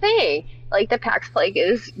real thing. Like the PAX Plague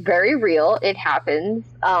is very real. It happens.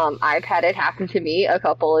 I've had it happen to me a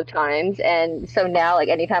couple of times, and so now, like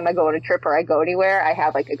anytime I go on a trip or I go anywhere, I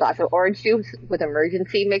have like a glass of orange juice with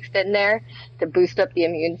Emergency mixed in there to boost up the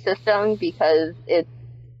immune system because it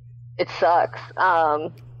sucks.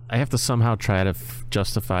 I have to somehow try to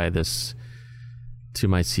justify this to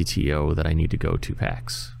my CTO that I need to go to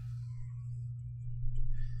PAX.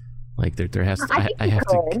 Like there has to, I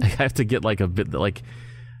have to get like a bit like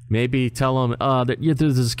maybe tell them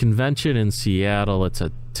there's this convention in Seattle. It's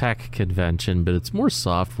a tech convention, but it's more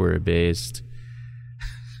software based.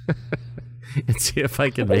 And see if I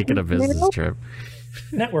can make it a business trip.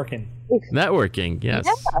 Networking, yes,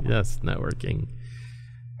 yes, networking.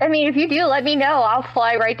 I mean, if you do, let me know. I'll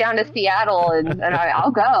fly right down to Seattle and I'll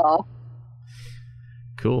go.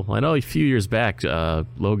 Cool. I know a few years back,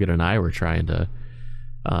 Logan and I were trying to,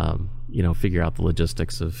 figure out the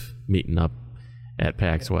logistics of meeting up at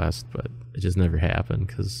PAX West, but it just never happened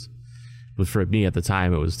because for me at the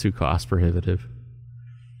time, it was too cost prohibitive.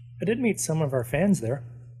 I did meet some of our fans there.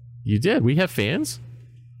 You did? We have fans?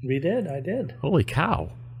 We did. I did. Holy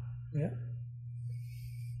cow. Yeah.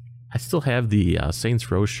 I still have the Saints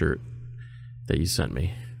Row shirt that you sent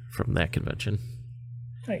me from that convention.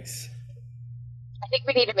 Nice. I think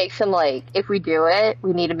we need to make some, if we do it,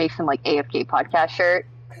 we need to make some, AFK podcast shirt.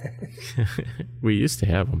 We used to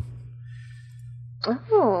have them.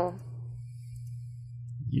 Oh.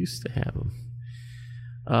 Used to have them.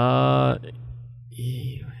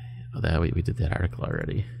 We did that article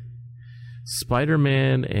already.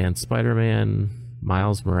 Spider-Man and Spider-Man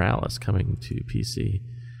Miles Morales coming to PC.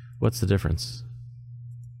 What's the difference?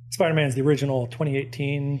 Spider-Man is the original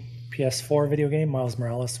 2018 PS4 video game. Miles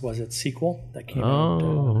Morales was its sequel that came out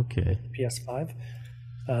okay. PS5.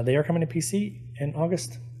 They are coming to PC in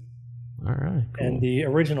August. All right, cool. And the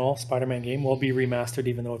original Spider-Man game will be remastered,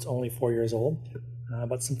 even though it's only 4 years old,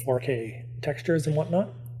 but some 4K textures and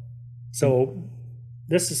whatnot. So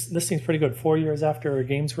this seems pretty good. 4 years after a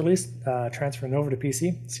game's released, transferring over to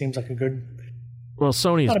PC seems like a good. Well,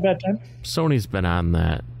 Sony's not a bad time. Sony's been on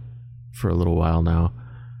that for a little while now.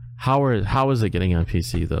 How is it getting on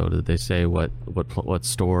PC though? Did they say what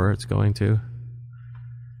store it's going to?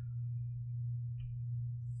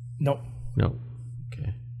 Nope. No.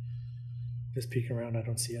 Okay. Just peeking around, I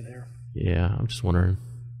don't see it there. Yeah, I'm just wondering.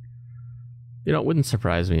 It wouldn't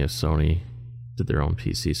surprise me if Sony did their own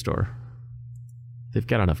PC store. They've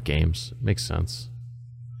got enough games. It makes sense.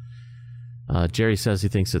 Jerry says he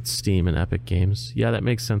thinks it's Steam and Epic Games. Yeah, that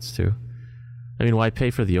makes sense too. I mean, why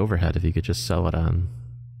pay for the overhead if you could just sell it on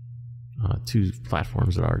two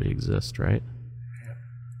platforms that already exist, right? Yeah.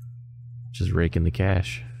 Just raking the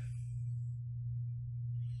cash.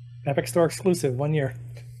 Epic Store exclusive, 1 year.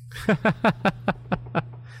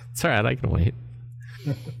 It's all right. I can wait.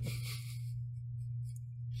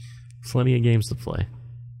 Plenty of games to play.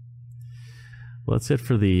 Well, that's it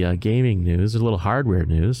for the gaming news. A little hardware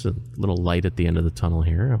news, a little light at the end of the tunnel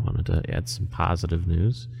here. I wanted to add some positive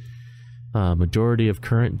news. Majority of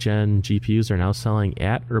current gen GPUs are now selling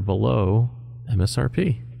at or below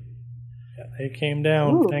MSRP. Yeah, they came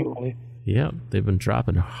down, thankfully. Yep, they've been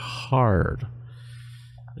dropping hard.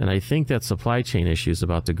 And I think that supply chain issue is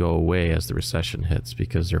about to go away as the recession hits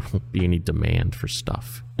because there won't be any demand for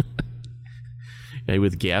stuff. And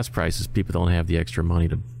with gas prices, people don't have the extra money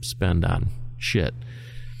to spend on shit.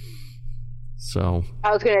 So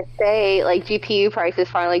I was gonna say, like, GPU prices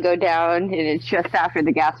finally go down, and it's just after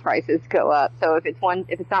the gas prices go up. So if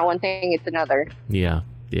it's not one thing, it's another. Yeah.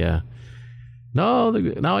 No,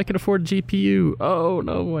 now I can afford a GPU. Oh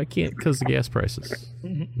no, I can't because of gas prices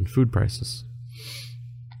and food prices.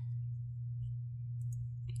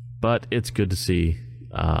 But it's good to see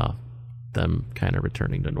them kind of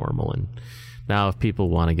returning to normal. And now if people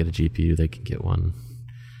want to get a GPU, they can get one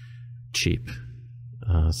cheap.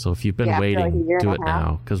 So if you've been waiting, do it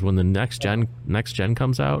now. Because when the next gen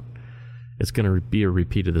comes out, it's going to be a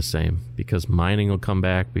repeat of the same. Because mining will come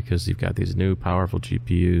back because you've got these new powerful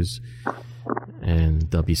GPUs. And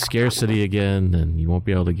there'll be scarcity again, and you won't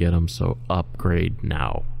be able to get them. So upgrade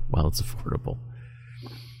now while it's affordable.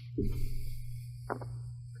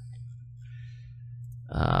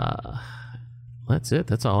 That's it.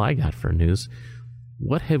 That's all I got for news.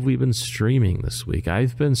 What have we been streaming this week?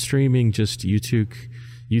 I've been streaming just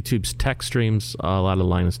YouTube's tech streams, a lot of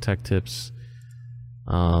Linus Tech Tips,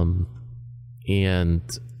 and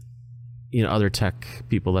other tech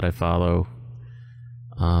people that I follow.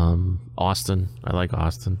 Austin, I like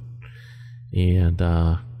Austin, and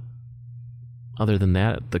other than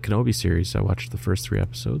that, the Kenobi series. I watched the first 3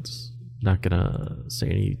 episodes. Not gonna say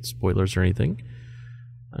any spoilers or anything.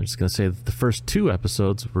 I'm just going to say that the first 2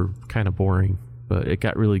 episodes were kind of boring, but it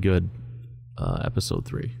got really good episode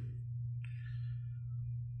 3.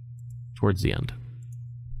 Towards the end.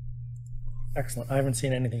 Excellent. I haven't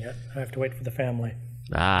seen anything yet. I have to wait for the family.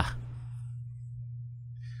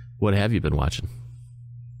 What have you been watching?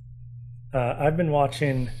 I've been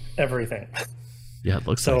watching everything. Yeah, it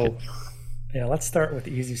looks like it. Yeah, let's start with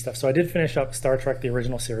the easy stuff. So I did finish up Star Trek, the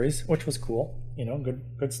original series, which was cool.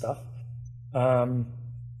 Good stuff.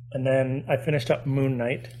 And then I finished up Moon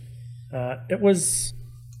Knight. It was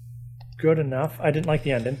good enough. I didn't like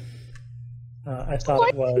the ending. I thought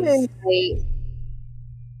it was...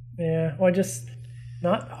 Yeah, well,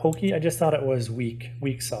 not hokey. I just thought it was weak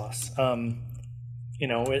sauce.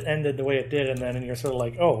 It ended the way it did, and then you're sort of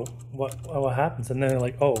like, oh, what happens? And then they're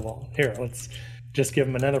like, oh, well, here, let's just give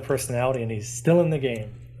him another personality, and he's still in the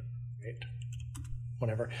game. Right.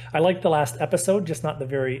 Whatever. I liked the last episode, just not the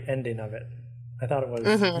very ending of it. I thought it was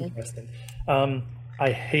interesting. I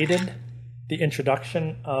hated the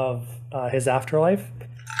introduction of his afterlife,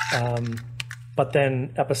 but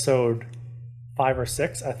then episode 5 or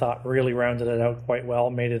 6, I thought really rounded it out quite well,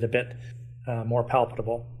 made it a bit more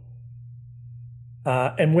palpable.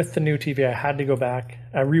 And with the new TV, I had to go back.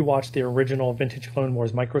 I rewatched the original Vintage Clone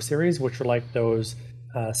Wars micro series, which were like those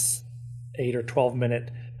 8 or 12 minute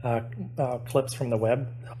clips from the web.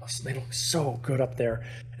 They look so good up there.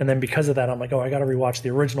 And then because of that, I'm like, oh, I got to rewatch the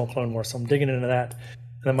original Clone Wars. So I'm digging into that.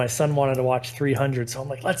 And then my son wanted to watch 300. So I'm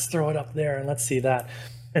like, let's throw it up there and let's see that.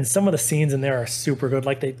 And some of the scenes in there are super good.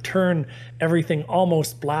 Like they turn everything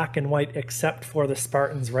almost black and white except for the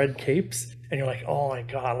Spartans' red capes. And you're like, oh my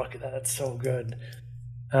God, look at that. That's so good.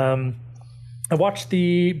 I watched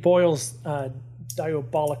the Boyle's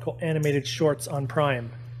Diabolical animated shorts on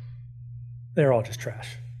Prime. They're all just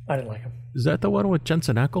trash. I didn't like them. Is that the one with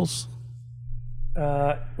Jensen Ackles?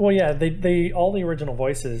 Well, yeah, they all the original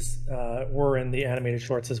voices were in the animated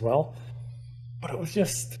shorts as well, but it was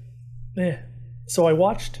just, So I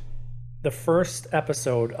watched the first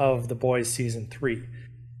episode of The Boys season 3,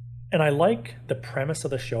 and I like the premise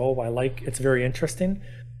of the show. It's very interesting.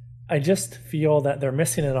 I just feel that they're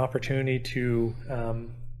missing an opportunity to, sorry,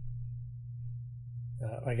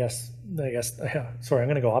 I'm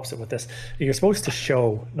going to go opposite with this. You're supposed to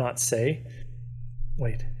show, not say.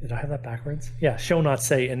 Wait, did I have that backwards? Yeah, show, not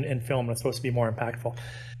say in film. It's supposed to be more impactful.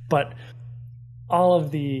 But all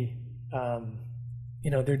of the,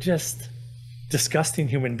 they're just disgusting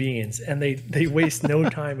human beings, and they waste no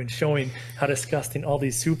time in showing how disgusting all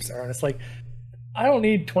these soups are. And it's like, I don't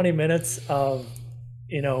need 20 minutes of,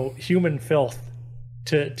 human filth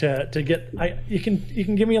to get. You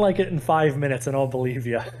can give me like it in 5 minutes, and I'll believe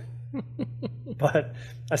you. but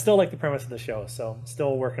I still like the premise of the show, so I'm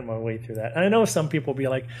still working my way through that. And I know some people will be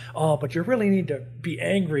like, oh, but you really need to be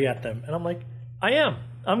angry at them. And I'm like, I am.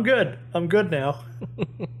 I'm good. I'm good now.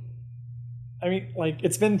 I mean, like,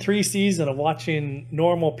 it's been 3 seasons of watching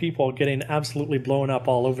normal people getting absolutely blown up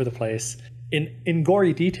all over the place in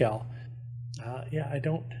gory detail. Yeah, I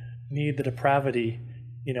don't need the depravity,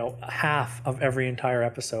 half of every entire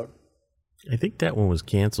episode. I think that one was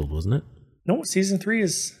canceled, wasn't it? No, season 3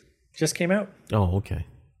 just came out. Oh, okay.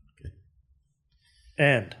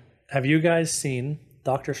 And have you guys seen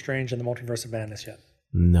Doctor Strange and the Multiverse of Madness yet?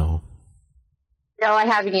 No. No, I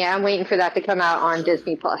haven't yet. I'm waiting for that to come out on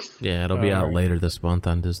Disney Plus. Yeah, it'll be out later this month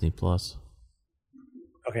on Disney Plus.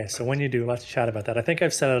 Okay, so when you do, let's chat about that. I think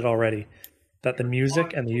I've said it already, that the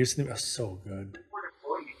music and the use of the are so good.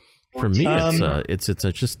 For me, it's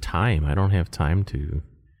just time. I don't have time to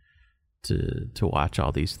watch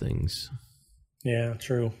all these things. Yeah,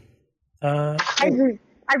 true. Oh,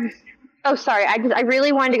 sorry. I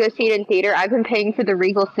really wanted to go see it in theater. I've been paying for the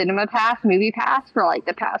Regal Cinema Pass, movie pass, for like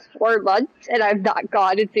the past 4 months, and I've not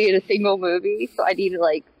gone and seen a single movie. So I need to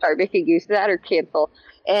like start making use of that or cancel.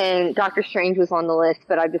 And Doctor Strange was on the list,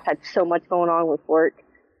 but I've just had so much going on with work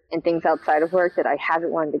and things outside of work that I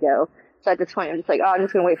haven't wanted to go. So at this point, I'm just like, I'm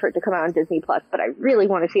just going to wait for it to come out on Disney Plus. But I really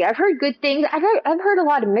want to see it. I've heard good things. I've heard a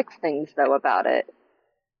lot of mixed things though about it.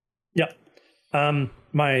 Yep.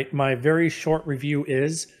 My very short review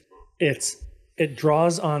is it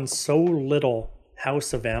draws on so little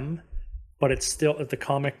House of M, but it's still the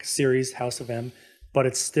comic series House of M, but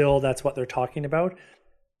it's still that's what they're talking about.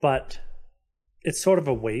 But it's sort of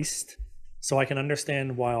a waste. So I can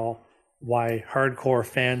understand why hardcore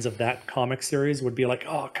fans of that comic series would be like,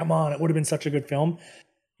 oh, come on, it would have been such a good film.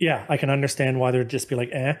 Yeah, I can understand why they'd just be like,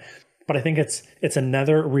 eh. But I think it's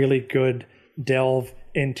another really good delve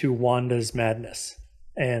into Wanda's madness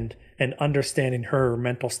and understanding her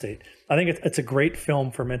mental state. I think it's a great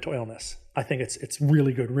film for mental illness. I think it's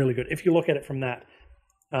really good, really good. If you look at it from that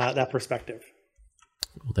perspective.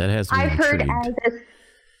 Well, that has me intrigued.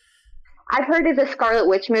 I've heard as a Scarlet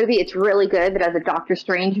Witch movie, it's really good, but as a Doctor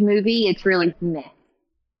Strange movie, it's really meh.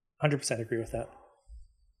 100% agree with that.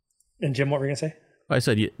 And Jim, what were you going to say? I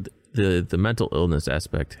said the mental illness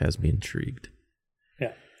aspect has me intrigued.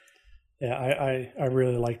 Yeah, I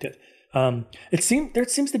really liked it. There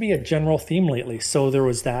seems to be a general theme lately. So there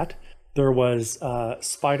was that. There was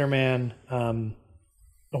Spider-Man.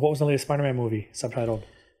 What was the latest Spider-Man movie subtitled?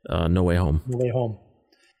 No Way Home. No Way Home.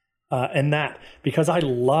 And that, because I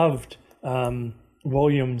loved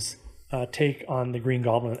Williams' take on the Green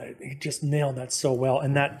Goblin, he just nailed that so well.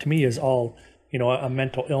 And that to me is all, a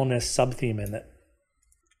mental illness sub-theme in it.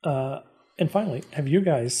 And finally, have you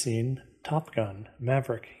guys seen Top Gun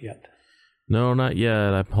Maverick yet? No, not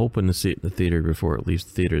yet. I'm hoping to see it in the theater before it leaves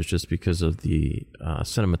the theaters, just because of the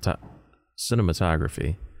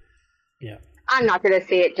cinematography. Yeah, I'm not going to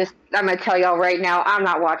see it. I'm going to tell y'all right now, I'm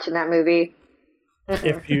not watching that movie.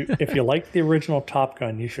 If you like the original Top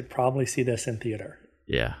Gun, you should probably see this in theater.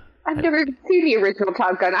 Yeah, I've never seen the original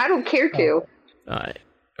Top Gun. I don't care to.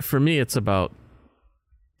 For me, it's about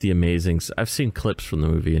the amazing. I've seen clips from the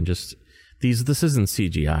movie, and just this isn't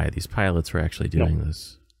CGI. These pilots were actually doing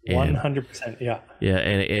this. 100%, yeah. Yeah,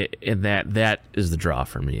 and that is the draw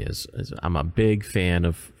for me. Is I'm a big fan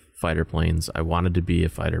of fighter planes. I wanted to be a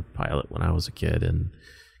fighter pilot when I was a kid, and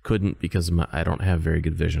couldn't because I don't have very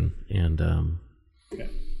good vision. And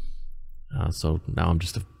so now I'm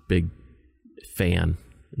just a big fan,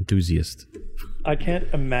 enthusiast. I can't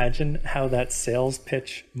imagine how that sales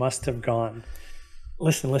pitch must have gone.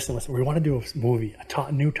 Listen. We want to do a movie,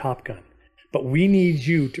 a new Top Gun. But we need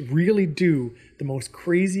you to really do the most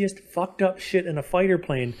craziest, fucked up shit in a fighter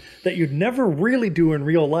plane that you'd never really do in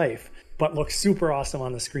real life, but looks super awesome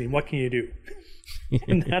on the screen. What can you do?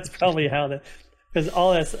 And that's probably how that, because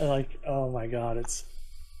all that's like, oh my God,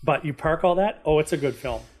 but you park all that, it's a good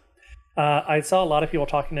film. I saw a lot of people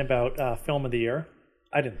talking about film of the year.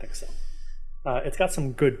 I didn't think so. It's got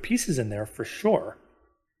some good pieces in there for sure.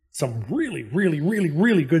 Some really, really, really,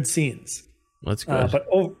 really good scenes. That's good. But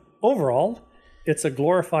overall, it's a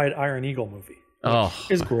glorified Iron Eagle movie.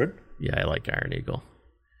 Is good. Yeah, I like Iron Eagle.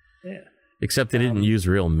 Yeah. Except they didn't use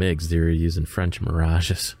real MiGs. They were using French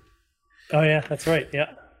Mirages. Oh, yeah, that's right.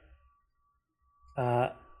 Yeah.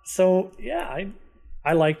 So, yeah,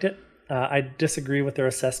 I liked it. I disagree with their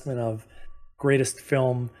assessment of greatest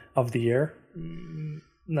film of the year.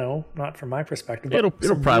 No, not from my perspective. It'll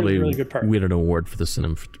probably really good part. win an award for the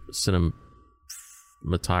cinematography.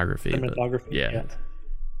 Cinematography, yeah.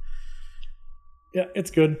 Yeah,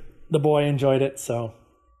 it's good. The boy enjoyed it, so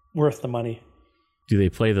worth the money. Do they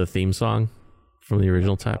play the theme song? from the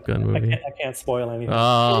original Top Gun movie? I can't spoil anything.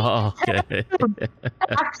 Oh, okay.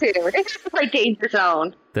 Have to. They have to play Danger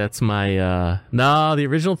Zone. That's my no, the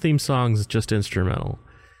original theme song is just instrumental.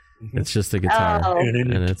 It's just the guitar. Oh.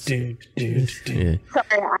 And it's yeah.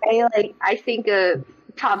 Sorry, I think of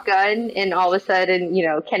Top Gun and all of a sudden,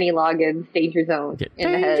 Kenny Loggins' Danger Zone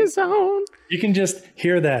in the head. Danger Zone. You can just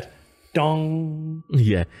hear that dong.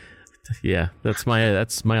 Yeah. Yeah, that's my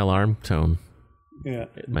alarm tone. Yeah.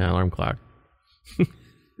 My alarm clock.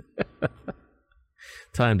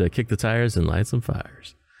 Time to kick the tires and light some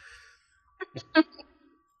fires.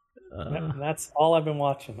 That's all I've been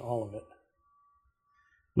watching, all of it.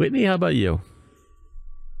 Whitney, how about you?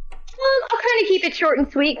 Well, I'll kind of keep it short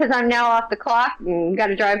and sweet because I'm now off the clock and got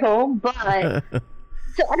to drive home. But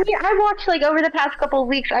so I watched over the past couple of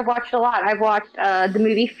weeks. I've watched a lot. I've watched the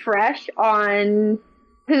movie Fresh on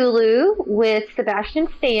Hulu with Sebastian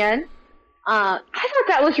Stan. I thought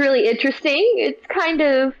that was really interesting. It's kind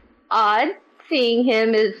of odd seeing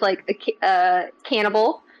him as a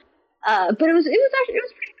cannibal, but it was actually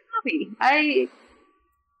pretty good movie.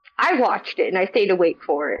 I watched it and I stayed awake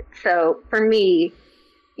for it. So for me,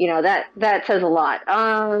 that says a lot.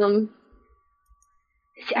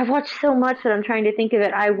 I've watched so much that I'm trying to think of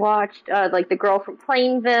it. I watched The Girl from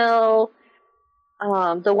Plainville,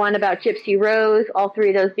 the one about Gypsy Rose, all three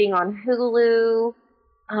of those being on Hulu.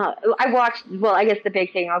 I watched, I guess the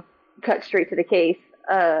big thing, I'll cut straight to the case,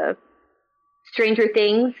 Stranger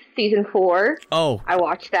Things season 4. Oh, I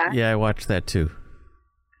watched that. Yeah, I watched that too.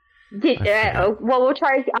 I'll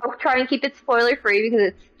try and keep it spoiler free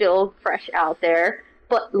because it's still fresh out there.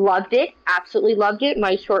 But loved it, absolutely loved it.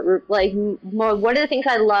 One of the things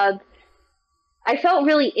I loved, I felt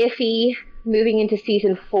really iffy moving into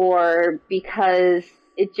season 4 because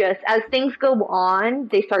it just, as things go on,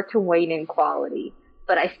 they start to wane in quality.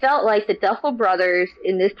 But I felt like the Duffel Brothers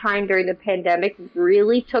in this time during the pandemic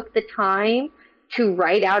really took the time to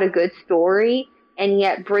write out a good story and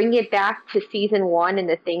yet bring it back to season 1 and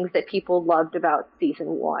the things that people loved about season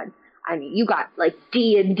 1. I mean, you got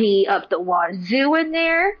D&D up the wazoo in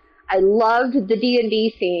there. I loved the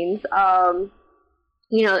D&D scenes,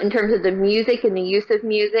 in terms of the music and the use of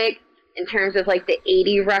music, in terms of the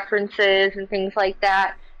 80 references and things like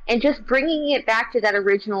that. And just bringing it back to that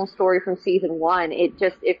original story from season 1, it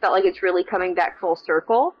felt like it's really coming back full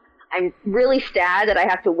circle. I'm really sad that I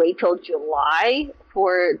have to wait till July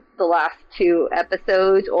for the last 2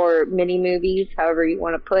 episodes or mini movies, however you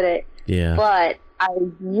want to put it. Yeah. But I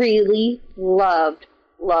really loved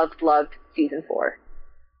season 4.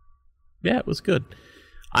 Yeah, it was good.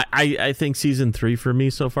 I think season 3 for me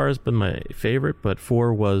so far has been my favorite, but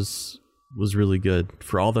 4 was really good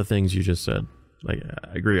for all the things you just said. I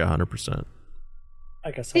agree 100%.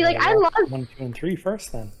 I guess I love 1, 2, and 3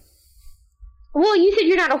 first then. Well, you said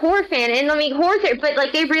you're not a horror fan, and horror's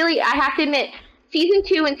but they really, I have to admit, season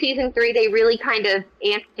 2 and season 3, they really kind of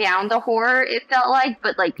amped down the horror, it felt like,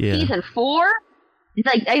 but season 4, as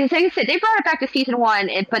I said, they brought it back to season 1,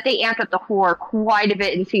 but they amped up the horror quite a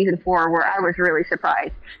bit in season 4, where I was really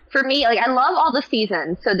surprised. For me, I love all the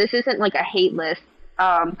seasons, so this isn't a hate list,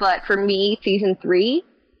 but for me, season 3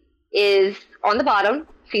 is on the bottom.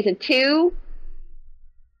 Season 2,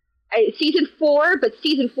 season 4, but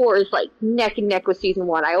season 4 is neck and neck with season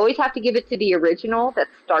 1. I always have to give it to the original that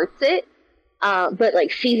starts it, but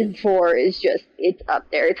season 4 is just, it's up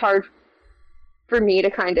there. It's hard for me to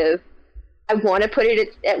kind of, I want to put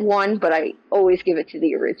it at 1, but I always give it to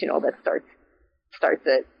the original that starts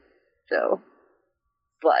it. So,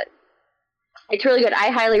 but it's really good.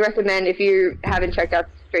 I highly recommend, if you haven't checked out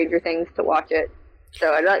Stranger Things, to watch it.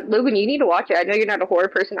 So, Logan, you need to watch it. I know you're not a horror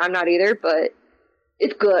person. I'm not either, but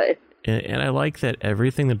it's good. And I like that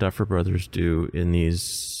everything the Duffer Brothers do in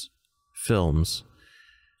these films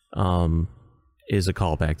is a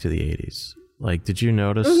callback to the 80s. Did you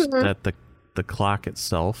notice that the clock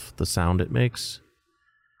itself, the sound it makes,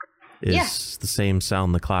 is the same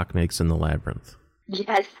sound the clock makes in the Labyrinth?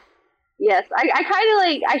 Yes. I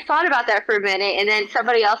kind of I thought about that for a minute, and then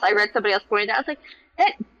I read somebody else pointed out. I was like,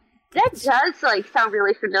 that does sound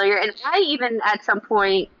really familiar. And I even at some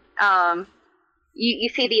point, you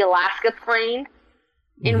see the Alaska plane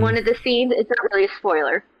in one of the scenes. It's not really a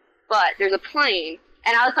spoiler, but there's a plane,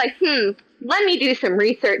 and I was like, let me do some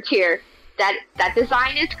research here. That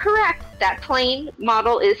design is correct. That plane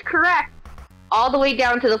model is correct, all the way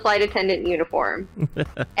down to the flight attendant uniform.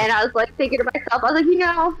 And I was thinking to myself, I was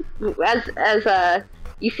like, as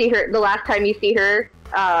you see her, the last time you see her,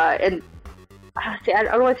 and I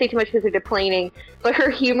don't want to say too much because of the planing, but her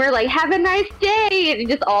humor, have a nice day, and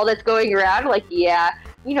just all that's going around,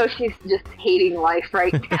 she's just hating life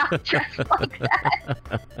right now, just like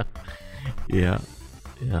that. Yeah.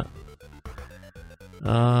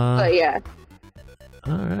 But yeah.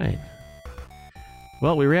 All right.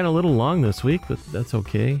 Well, we ran a little long this week, but that's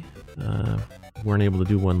okay. Weren't able to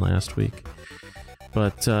do one last week.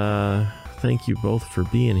 But thank you both for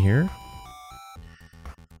being here.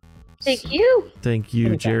 Thank you. Thank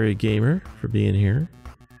you, Jerry Gamer, for being here.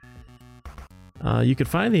 You can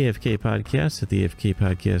find the AFK Podcast at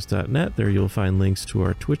theafkpodcast.net. There you'll find links to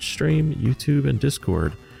our Twitch stream, YouTube, and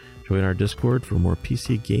Discord. Join our Discord for more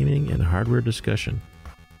PC gaming and hardware discussion.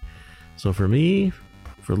 So for me,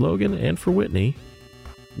 for Logan, and for Whitney,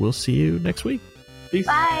 we'll see you next week. Peace.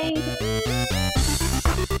 Bye.